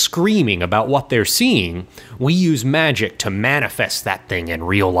 as they're screaming about what they're seeing, we use magic to manifest that thing in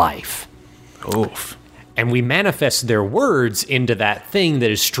real life. Oof. And we manifest their words into that thing that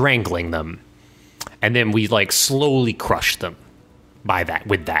is strangling them. And then we, slowly crush them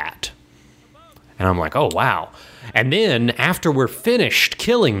with that. And I'm like, oh, wow. And then, after we're finished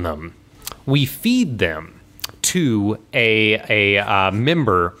killing them, we feed them to a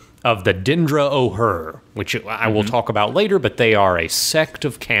member of the Dindra O'Hur, which I will talk about later, but they are a sect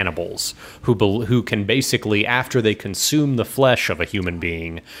of cannibals who can basically, after they consume the flesh of a human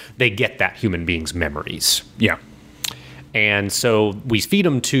being, they get that human being's memories. Yeah. And so we feed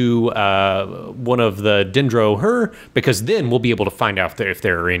them to one of the Dindra O'Hur, because then we'll be able to find out if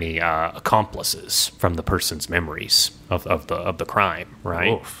there are any accomplices from the person's memories of the crime,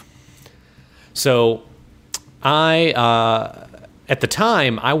 right? Oof. So at the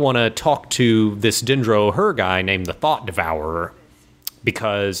time, I want to talk to this Dindra O'Hur guy named the Thought Devourer,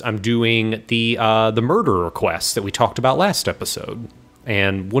 because I'm doing the murder quest that we talked about last episode,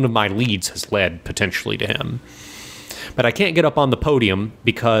 and one of my leads has led potentially to him. But I can't get up on the podium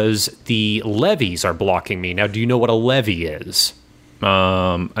because the levies are blocking me. Now, do you know what a levy is?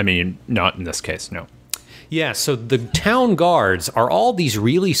 Not in this case, no. Yeah, so the town guards are all these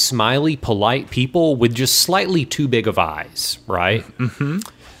really smiley, polite people with just slightly too big of eyes, right? Mm-hmm.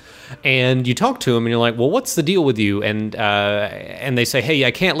 And you talk to them, and you're like, well, what's the deal with you? And they say, hey,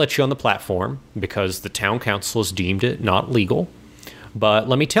 I can't let you on the platform because the town council has deemed it not legal. But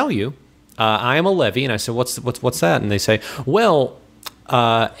let me tell you, I am a levy. And I said, what's that? And they say, well,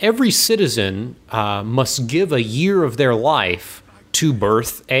 every citizen must give a year of their life to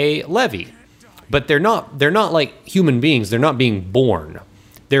birth a levy. But they're not like human beings. They're not being born.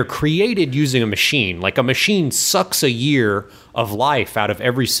 They're created using a machine. Like a machine sucks a year of life out of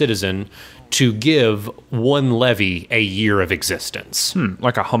every citizen to give one levy a year of existence.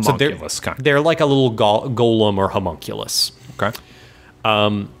 Like a homunculus kind. They're like a little golem or homunculus. Okay.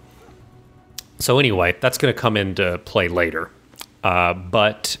 So anyway, that's going to come into play later.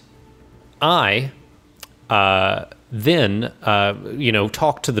 But I then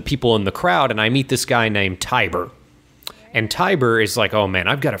talk to the people in the crowd, and I meet this guy named Tiber. And Tiber is like, oh man,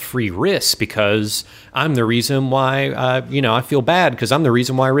 I've got a free Riss because I'm the reason why, I feel bad because I'm the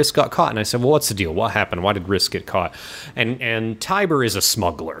reason why Riss got caught. And I said, well, what's the deal? What happened? Why did Riss get caught? And Tiber is a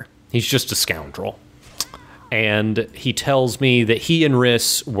smuggler. He's just a scoundrel. And he tells me that he and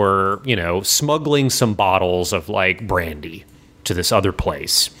Riss were, smuggling some bottles of brandy to this other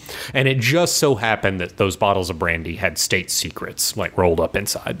place. And it just so happened that those bottles of brandy had state secrets rolled up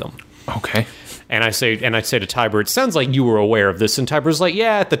inside them. Okay. And I say to Tiber, it sounds like you were aware of this. And Tiber's like,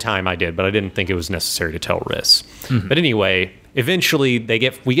 yeah, at the time I did, but I didn't think it was necessary to tell Riss. Mm-hmm. But anyway, eventually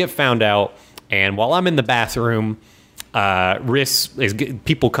we get found out. And while I'm in the bathroom,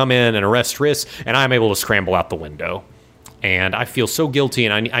 people come in and arrest Riss, and I'm able to scramble out the window. And I feel so guilty,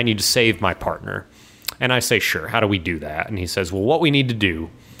 and I need to save my partner. And I say, sure, how do we do that? And he says, well, what we need to do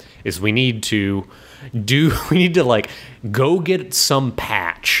is we need to go get some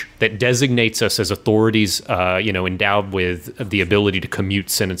patch that designates us as authorities, endowed with the ability to commute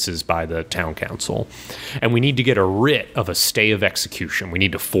sentences by the town council. And we need to get a writ of a stay of execution. We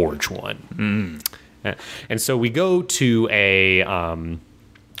need to forge one. And so we go to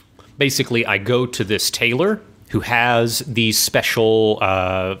basically I go to this tailor who has these special,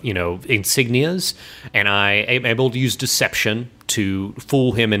 insignias, and I am able to use deception to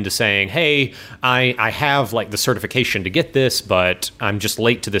fool him into saying, hey, I have like the certification to get this, but I'm just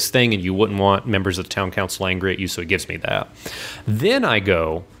late to this thing, and you wouldn't want members of the town council angry at you, so he gives me that. Then I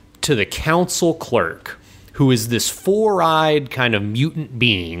go to the council clerk, who is this four-eyed kind of mutant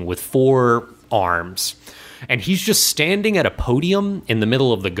being with four arms. And he's just standing at a podium in the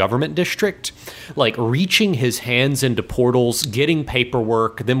middle of the government district, like reaching his hands into portals, getting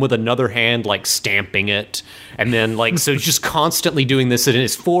paperwork, then with another hand, like stamping it. And then like, so he's just constantly doing this. And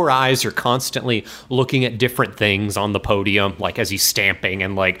his four eyes are constantly looking at different things on the podium, like as he's stamping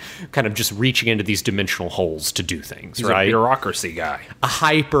and like kind of just reaching into these dimensional holes to do things, He's right? a bureaucracy guy. A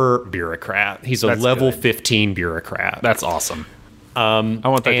hyper bureaucrat. He's a That's level good. 15 bureaucrat. That's awesome. I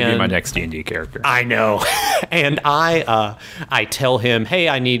want that to be and- my next D&D character. I know. And I tell him, hey,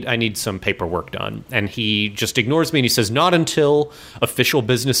 I need some paperwork done. And he just ignores me and he says, not until official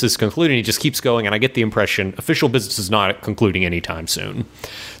business is concluded. And he just keeps going. And I get the impression official business is not concluding anytime soon.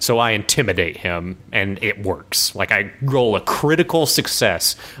 So I intimidate him and it works. Like I roll a critical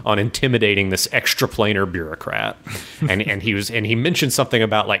success on intimidating this extraplanar bureaucrat. and he mentioned something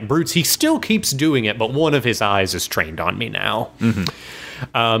about like brutes. He still keeps doing it, but one of his eyes is trained on me now. Mm-hmm.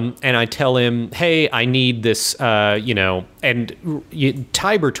 And I tell him, hey, I need this, Tiber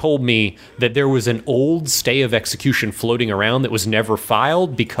told me that there was an old stay of execution floating around that was never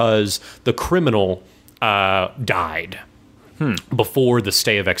filed because the criminal died before the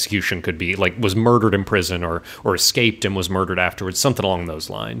stay of execution could be, like, was murdered in prison or escaped and was murdered afterwards, something along those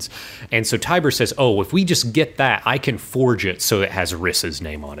lines. And so Tiber says, oh, if we just get that, I can forge it so it has Rissa's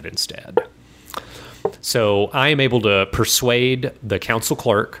name on it instead. So I am able to persuade the council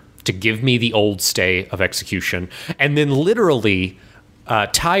clerk to give me the old stay of execution, and then literally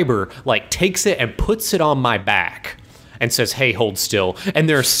Tiber like takes it and puts it on my back and says, hey, hold still. And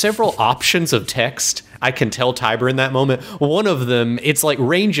there are several options of text I can tell Tiber in that moment. One of them, it's like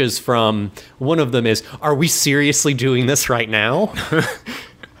ranges from, one of them is, are we seriously doing this right now?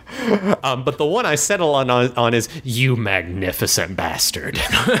 But the one I settle on is, you magnificent bastard.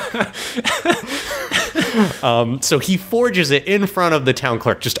 So he forges it in front of the town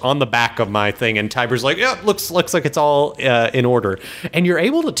clerk, just on the back of my thing, and Tiber's like, yeah, looks like it's all in order. And you're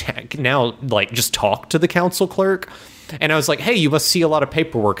able to now like just talk to the council clerk. And I was like, hey, you must see a lot of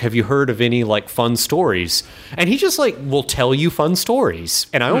paperwork. Have you heard of any like fun stories? And he just like will tell you fun stories.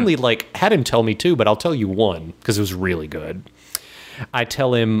 And I only like had him tell me two, but I'll tell you one because it was really good. I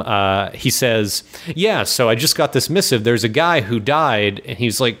tell him, he says, yeah, so I just got this missive. There's a guy who died, and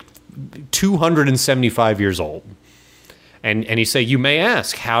he's like 275 years old. And he say, you may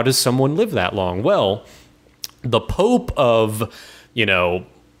ask, how does someone live that long? Well, the Pope of,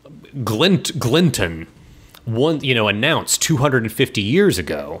 Glinton, announced 250 years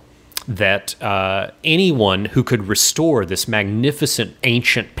ago that anyone who could restore this magnificent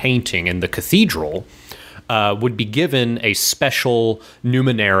ancient painting in the cathedral would be given a special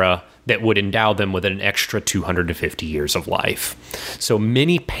numenera that would endow them with an extra 250 years of life. So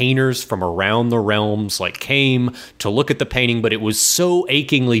many painters from around the realms came to look at the painting, but it was so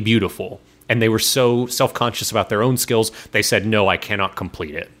achingly beautiful, and they were so self-conscious about their own skills, they said, no, I cannot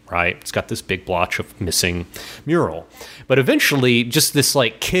complete it, right? It's got this big blotch of missing mural. But eventually, just this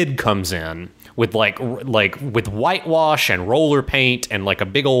kid comes in with with whitewash and roller paint and a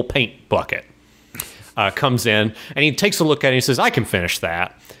big old paint bucket. Comes in and he takes a look at it and he says, I can finish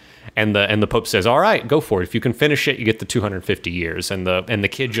that. And the Pope says, all right, go for it. If you can finish it, you get the 250 years. And the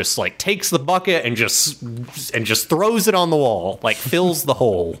kid just takes the bucket and just throws it on the wall, fills the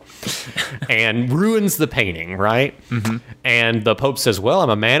hole and ruins the painting, right? Mm-hmm. And the Pope says, well,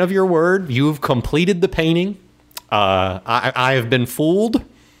 I'm a man of your word. You've completed the painting. I have been fooled.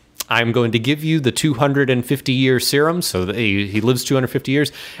 I'm going to give you the 250-year serum so that he lives 250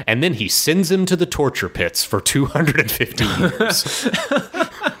 years, and then he sends him to the torture pits for 250 years.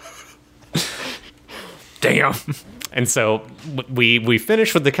 Damn. And so we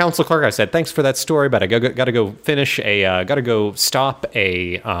finished with the council clerk. I said, thanks for that story, but I got to go finish got to go stop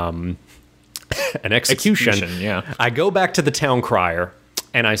an execution. Yeah. I go back to the town crier.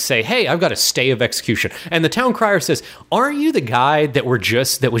 And I say, hey, I've got a stay of execution. And the town crier says, aren't you the guy that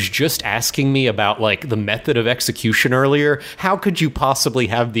was just asking me about the method of execution earlier? How could you possibly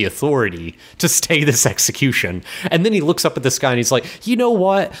have the authority to stay this execution? And then he looks up at this guy and he's like, you know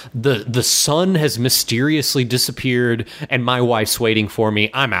what? The sun has mysteriously disappeared and my wife's waiting for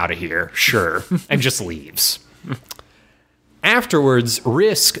me. I'm out of here. Sure. And just leaves. Afterwards,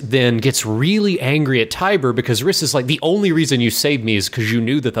 Risk then gets really angry at Tiber because Risk is like, the only reason you saved me is because you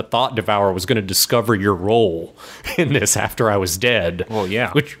knew that the Thought Devourer was going to discover your role in this after I was dead. Well,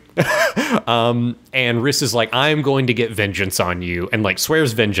 yeah. Which, and Risk is like, I'm going to get vengeance on you, and like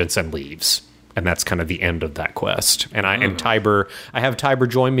swears vengeance and leaves. And that's kind of the end of that quest. And I have Tiber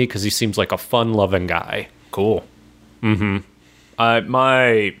join me because he seems like a fun-loving guy. Cool. Mm-hmm.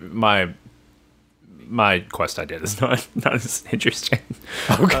 My quest I did is not as interesting.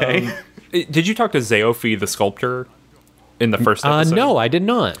 Okay. Did you talk to Zeofi the sculptor in the first episode? No, I did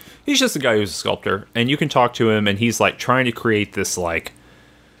not. He's just a guy who's a sculptor, and you can talk to him, and he's like trying to create this like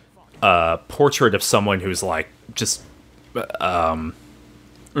portrait of someone who's like just not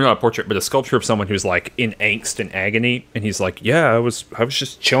a portrait, but a sculpture of someone who's like in angst and agony. And he's like, yeah, I was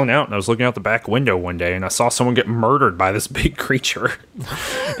just chilling out, and I was looking out the back window one day, and I saw someone get murdered by this big creature.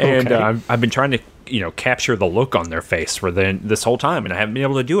 And I've been trying to, capture the look on their face for this whole time, and I haven't been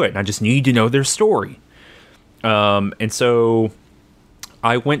able to do it. And I just need to know their story. And so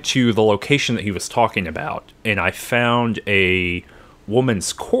I went to the location that he was talking about, and I found a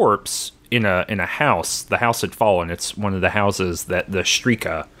woman's corpse in a house. The house had fallen. It's one of the houses that the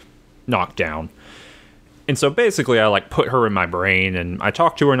Shrika knocked down. And so basically I like put her in my brain, and I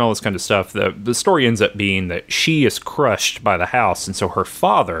talked to her and all this kind of stuff. The story ends up being that she is crushed by the house, and so her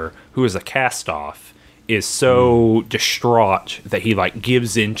father, who is a cast-off, is so distraught that he like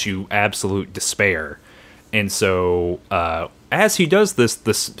gives into absolute despair. And so as he does this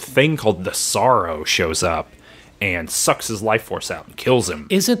thing called the Sorrow shows up and sucks his life force out and kills him.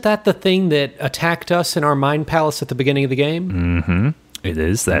 Isn't that the thing that attacked us in our Mind Palace at the beginning of the game? Mm-hmm. It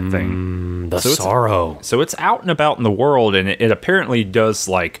is that thing. The Sorrow. So it's out and about in the world, and it apparently does,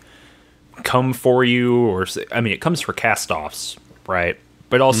 like, come for you, it comes for cast-offs, right?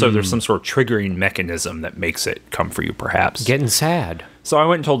 But also there's some sort of triggering mechanism that makes it come for you, perhaps. Getting sad. So I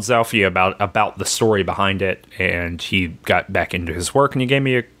went and told Zalfie about the story behind it, and he got back into his work, and he gave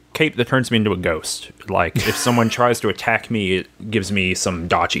me a cape that turns me into a ghost. Like, if someone tries to attack me, it gives me some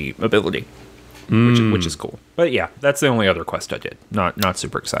dodgy ability, which is cool. But yeah, that's the only other quest I did. Not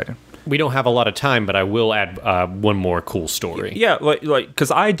super exciting. We don't have a lot of time, but I will add one more cool story. Yeah, like because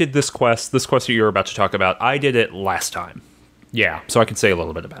I did this quest that you're about to talk about, I did it last time. Yeah. So I can say a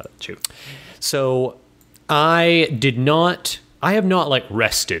little bit about it, too. So I have not, like,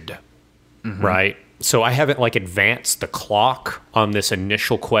 rested, right? So I haven't, like, advanced the clock on this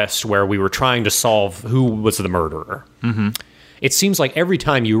initial quest where we were trying to solve who was the murderer. Mm-hmm. It seems like every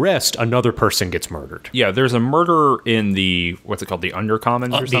time you rest, another person gets murdered. Yeah, there's a murder in the, what's it called, the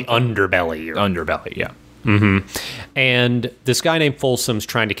Undercommons or something? The Underbelly. Underbelly, yeah. Mm-hmm. And this guy named Folsom's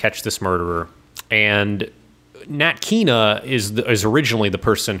trying to catch this murderer, and Nat Kina is originally the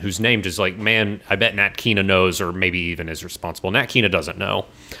person whose name is like, man, I bet Nat Kina knows, or maybe even is responsible. Nat Kina doesn't know.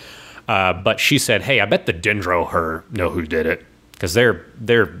 But she said, hey, I bet the Dendro know who did it, because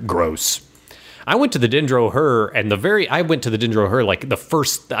they're gross. I went to the Dendro like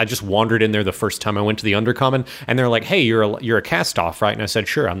I just wandered in there the first time I went to the Undercommon, and they're like, hey, you're a cast-off, right? And I said,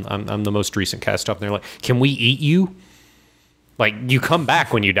 sure, I'm the most recent cast-off. And they're like, can we eat you? Like, you come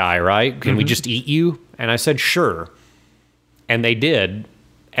back when you die, right? Can we just eat you? And I said, sure. And they did.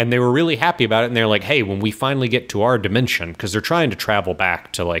 And they were really happy about it. And they're like, hey, when we finally get to our dimension, because they're trying to travel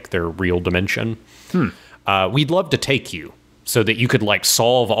back to, like, their real dimension, we'd love to take you so that you could, like,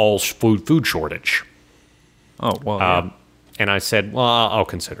 solve all food shortage. Oh, well, yeah. And I said, well, I'll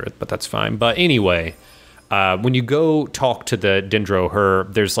consider it, but that's fine. But anyway, when you go talk to the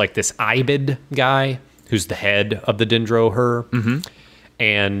Dendro, there's, like, this Ibid guy who's the head of the Dendro,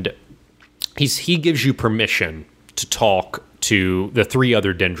 and he gives you permission to talk to the three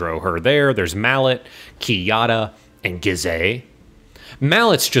other Dendro. There's Mallet, Kiyata, and Gizeh.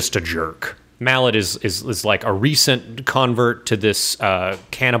 Mallet's just a jerk. Mallet is like a recent convert to this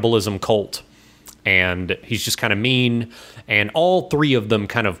cannibalism cult, and he's just kind of mean. And all three of them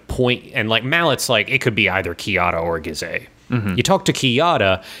kind of point, and like Mallet's like, it could be either Kiyata or Gizeh. You talk to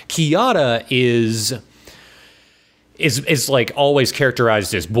Kiyata. Kiyata is like always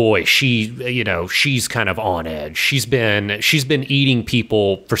characterized as, boy, she's kind of on edge. She's been eating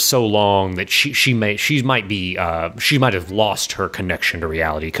people for so long that she might have lost her connection to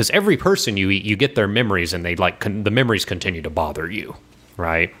reality, because every person you eat, you get their memories, and they the memories continue to bother you,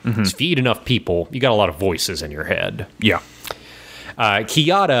 right? So if you eat enough people, you got a lot of voices in your head. Yeah.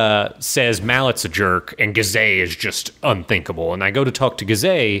 Kiyata says Mallet's a jerk and Gizeh is just unthinkable. And I go to talk to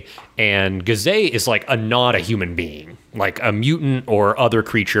Gizeh, and Gizeh is like not a human being, like a mutant or other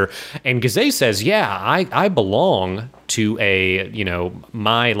creature. And Gizeh says, yeah, I belong to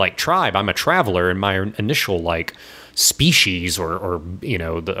my like tribe. I'm a traveler, and my initial like species or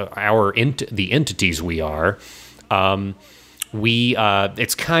the entities we are.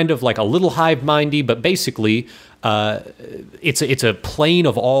 It's kind of like a little hive-mindy, but basically it's a plane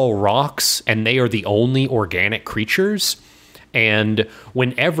of all rocks, and they are the only organic creatures. And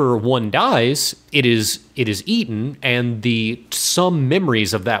whenever one dies, it is eaten, and some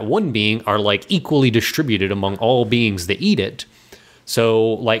memories of that one being are like equally distributed among all beings that eat it.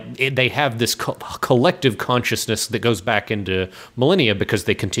 So they have this collective consciousness that goes back into millennia because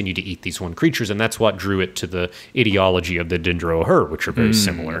they continue to eat these one creatures, and that's what drew it to the ideology of the Dendro-Her, which are very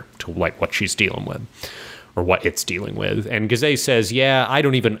similar to like what she's dealing with. Or what it's dealing with. And Gazay says, yeah, I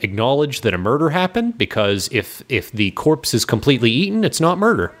don't even acknowledge that a murder happened, because if the corpse is completely eaten, it's not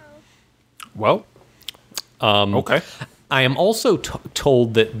murder. Well, okay. I am also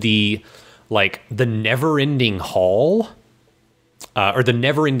told that the never-ending hall, or the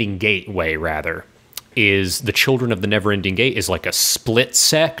never-ending gateway, rather, is the Children of the Never-Ending Gate is like a split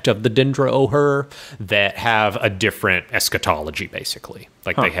sect of the Dendro-Her that have a different eschatology, basically.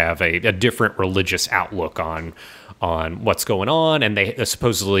 They have a different religious outlook on what's going on, and they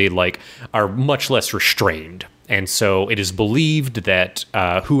supposedly are much less restrained. And so it is believed that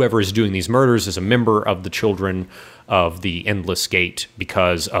whoever is doing these murders is a member of the Children of the Endless Gate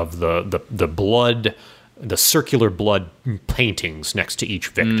because of the blood, the circular blood paintings next to each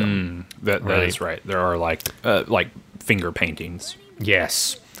victim. That is right. There are like finger paintings.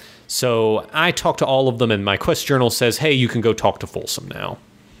 Yes. So I talk to all of them, and my quest journal says, hey, you can go talk to Folsom now.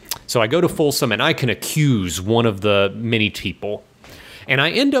 So I go to Folsom, and I can accuse one of the many people. And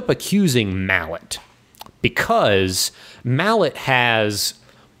I end up accusing Mallet, because Mallet has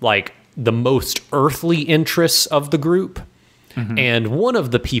the most earthly interests of the group. Mm-hmm. And one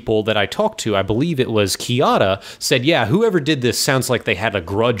of the people that I talked to, I believe it was Kiata, said, yeah, whoever did this sounds like they had a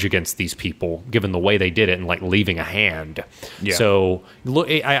grudge against these people, given the way they did it and leaving a hand. Yeah. So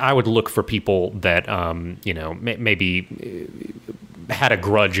I would look for people that, maybe had a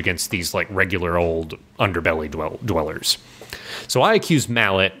grudge against these regular old underbelly dwellers. So I accused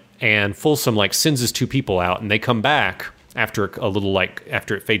Mallet, and Folsom sends his two people out, and they come back after a little,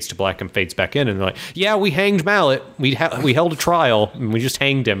 after it fades to black and fades back in, and they're like, yeah, we hanged Mallet. We held a trial, and we just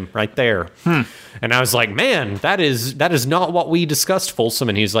hanged him right there. And I was like, man, that is not what we discussed, Folsom.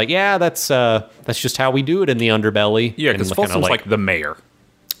 And he's like, yeah, that's just how we do it in the underbelly. Yeah, because Folsom's the mayor.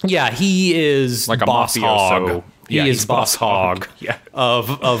 Yeah, he is like a boss mafioso. Hog. He is boss hog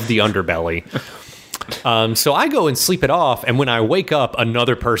of the underbelly. So I go and sleep it off, and when I wake up,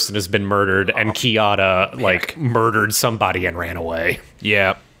 another person has been murdered, and Kiata murdered somebody and ran away.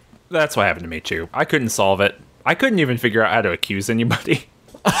 Yeah, that's what happened to me too. I couldn't solve it. I couldn't even figure out how to accuse anybody.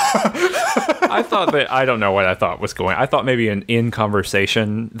 I thought that I don't know what I thought was going. I thought maybe in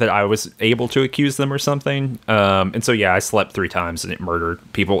conversation that I was able to accuse them or something. And so I slept 3 times and it murdered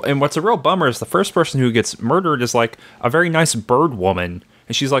people. And what's a real bummer is the first person who gets murdered is a very nice bird woman.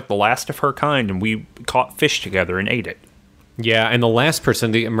 And she's the last of her kind, and we caught fish together and ate it. Yeah, and the last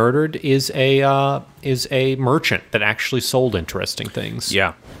person to get murdered is a merchant that actually sold interesting things.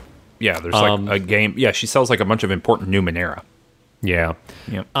 Yeah. Yeah, there's a game. Yeah, she sells a bunch of important Numenera. Yeah.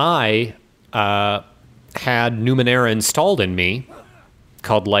 Yep. I had Numenera installed in me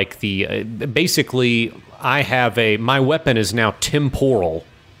called basically I have my weapon is now temporal.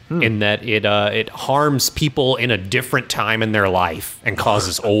 In that it harms people in a different time in their life and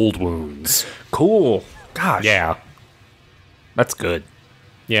causes old wounds. Cool. Gosh. Yeah. That's good.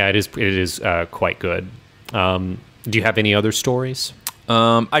 Yeah, it is quite good. Do you have any other stories?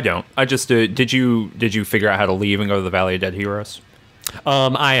 I don't. I just did you figure out how to leave and go to the Valley of Dead Heroes?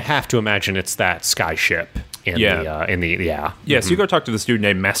 I have to imagine it's that sky ship So you go talk to this dude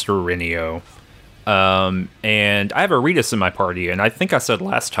named Master Renio. And I have Aretas in my party, and I think I said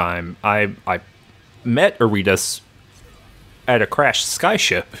last time I met Aretas at a crashed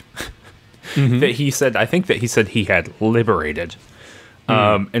skyship that he said he had liberated.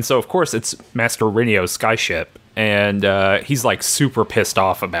 And so of course it's Master Renio's skyship, and he's super pissed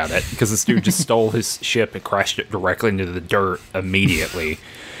off about it because this dude just stole his ship and crashed it directly into the dirt immediately.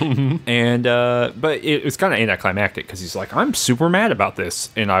 And but it was kind of anticlimactic because he's like, I'm super mad about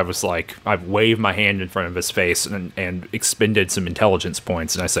this, and I was like, I waved my hand in front of his face and expended some intelligence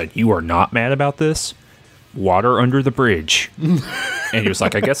points, and I said, you are not mad about this? Water under the bridge. And he was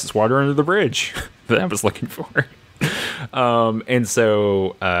like, I guess it's water under the bridge that I was looking for. And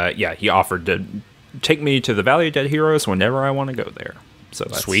so he offered to take me to the Valley of Dead Heroes whenever I want to go there. So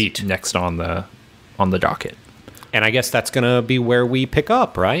that's sweet. Next on the docket. And I guess that's going to be where we pick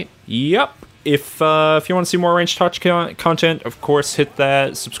up, right? Yep. If you want to see more Range Touch content, of course, hit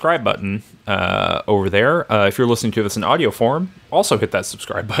that subscribe button over there. If you're listening to this in audio form, also hit that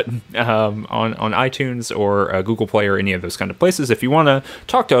subscribe button on iTunes or Google Play or any of those kind of places. If you want to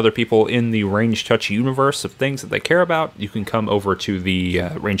talk to other people in the Range Touch universe of things that they care about, you can come over to the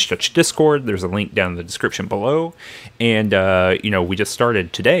Range Touch Discord. There's a link down in the description below. And, we just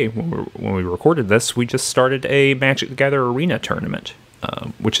started today, when we recorded this, we just started a Magic the Gathering Arena tournament.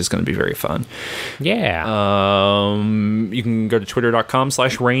 Which is going to be very fun. Yeah. You can go to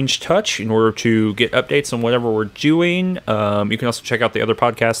twitter.com/rangetouch in order to get updates on whatever we're doing. You can also check out the other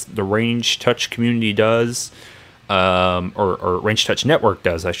podcasts the Range Touch community does, or Range Touch Network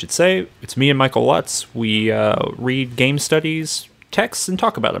does, I should say. It's me and Michael Lutz. We read game studies, texts, and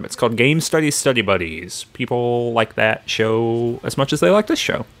talk about them. It's called Game Studies Study Buddies. People like that show as much as they like this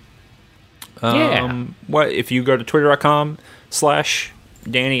show. What if you go to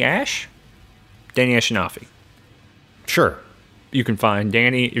twitter.com/Danny Ashinafi. Sure. You can find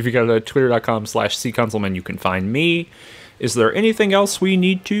Danny. If you go to twitter.com/cconsulman, you can find me. Is there anything else we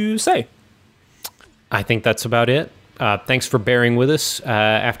need to say? I think that's about it. Thanks for bearing with us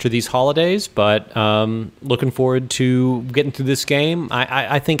after these holidays, but looking forward to getting through this game.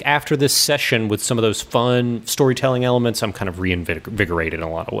 I think after this session with some of those fun storytelling elements, I'm kind of reinvigorated in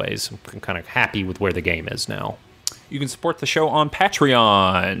a lot of ways. I'm kind of happy with where the game is now. You can support the show on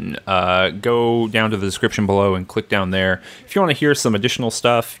Patreon. Go down to the description below and click down there. If you want to hear some additional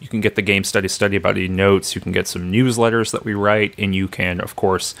stuff, you can get the Game Study Buddy notes. You can get some newsletters that we write, and you can, of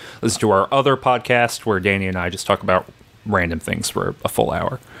course, listen to our other podcast where Danny and I just talk about random things for a full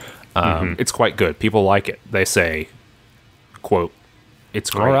hour. It's quite good. People like it. They say, quote, it's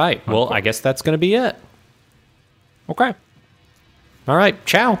great. All right. Well, I guess that's going to be it. Okay. All right.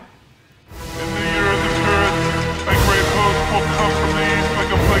 Ciao. In the year of the curse, a great host will come from the east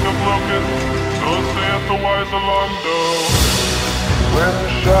like a plague of locusts. So saith the wise Alondo. When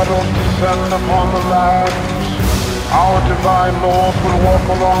shadows descend upon the lands, our divine Lord will walk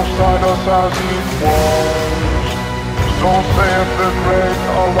alongside us as he was. So saith the great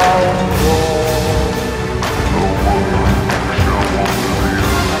Alondo. The word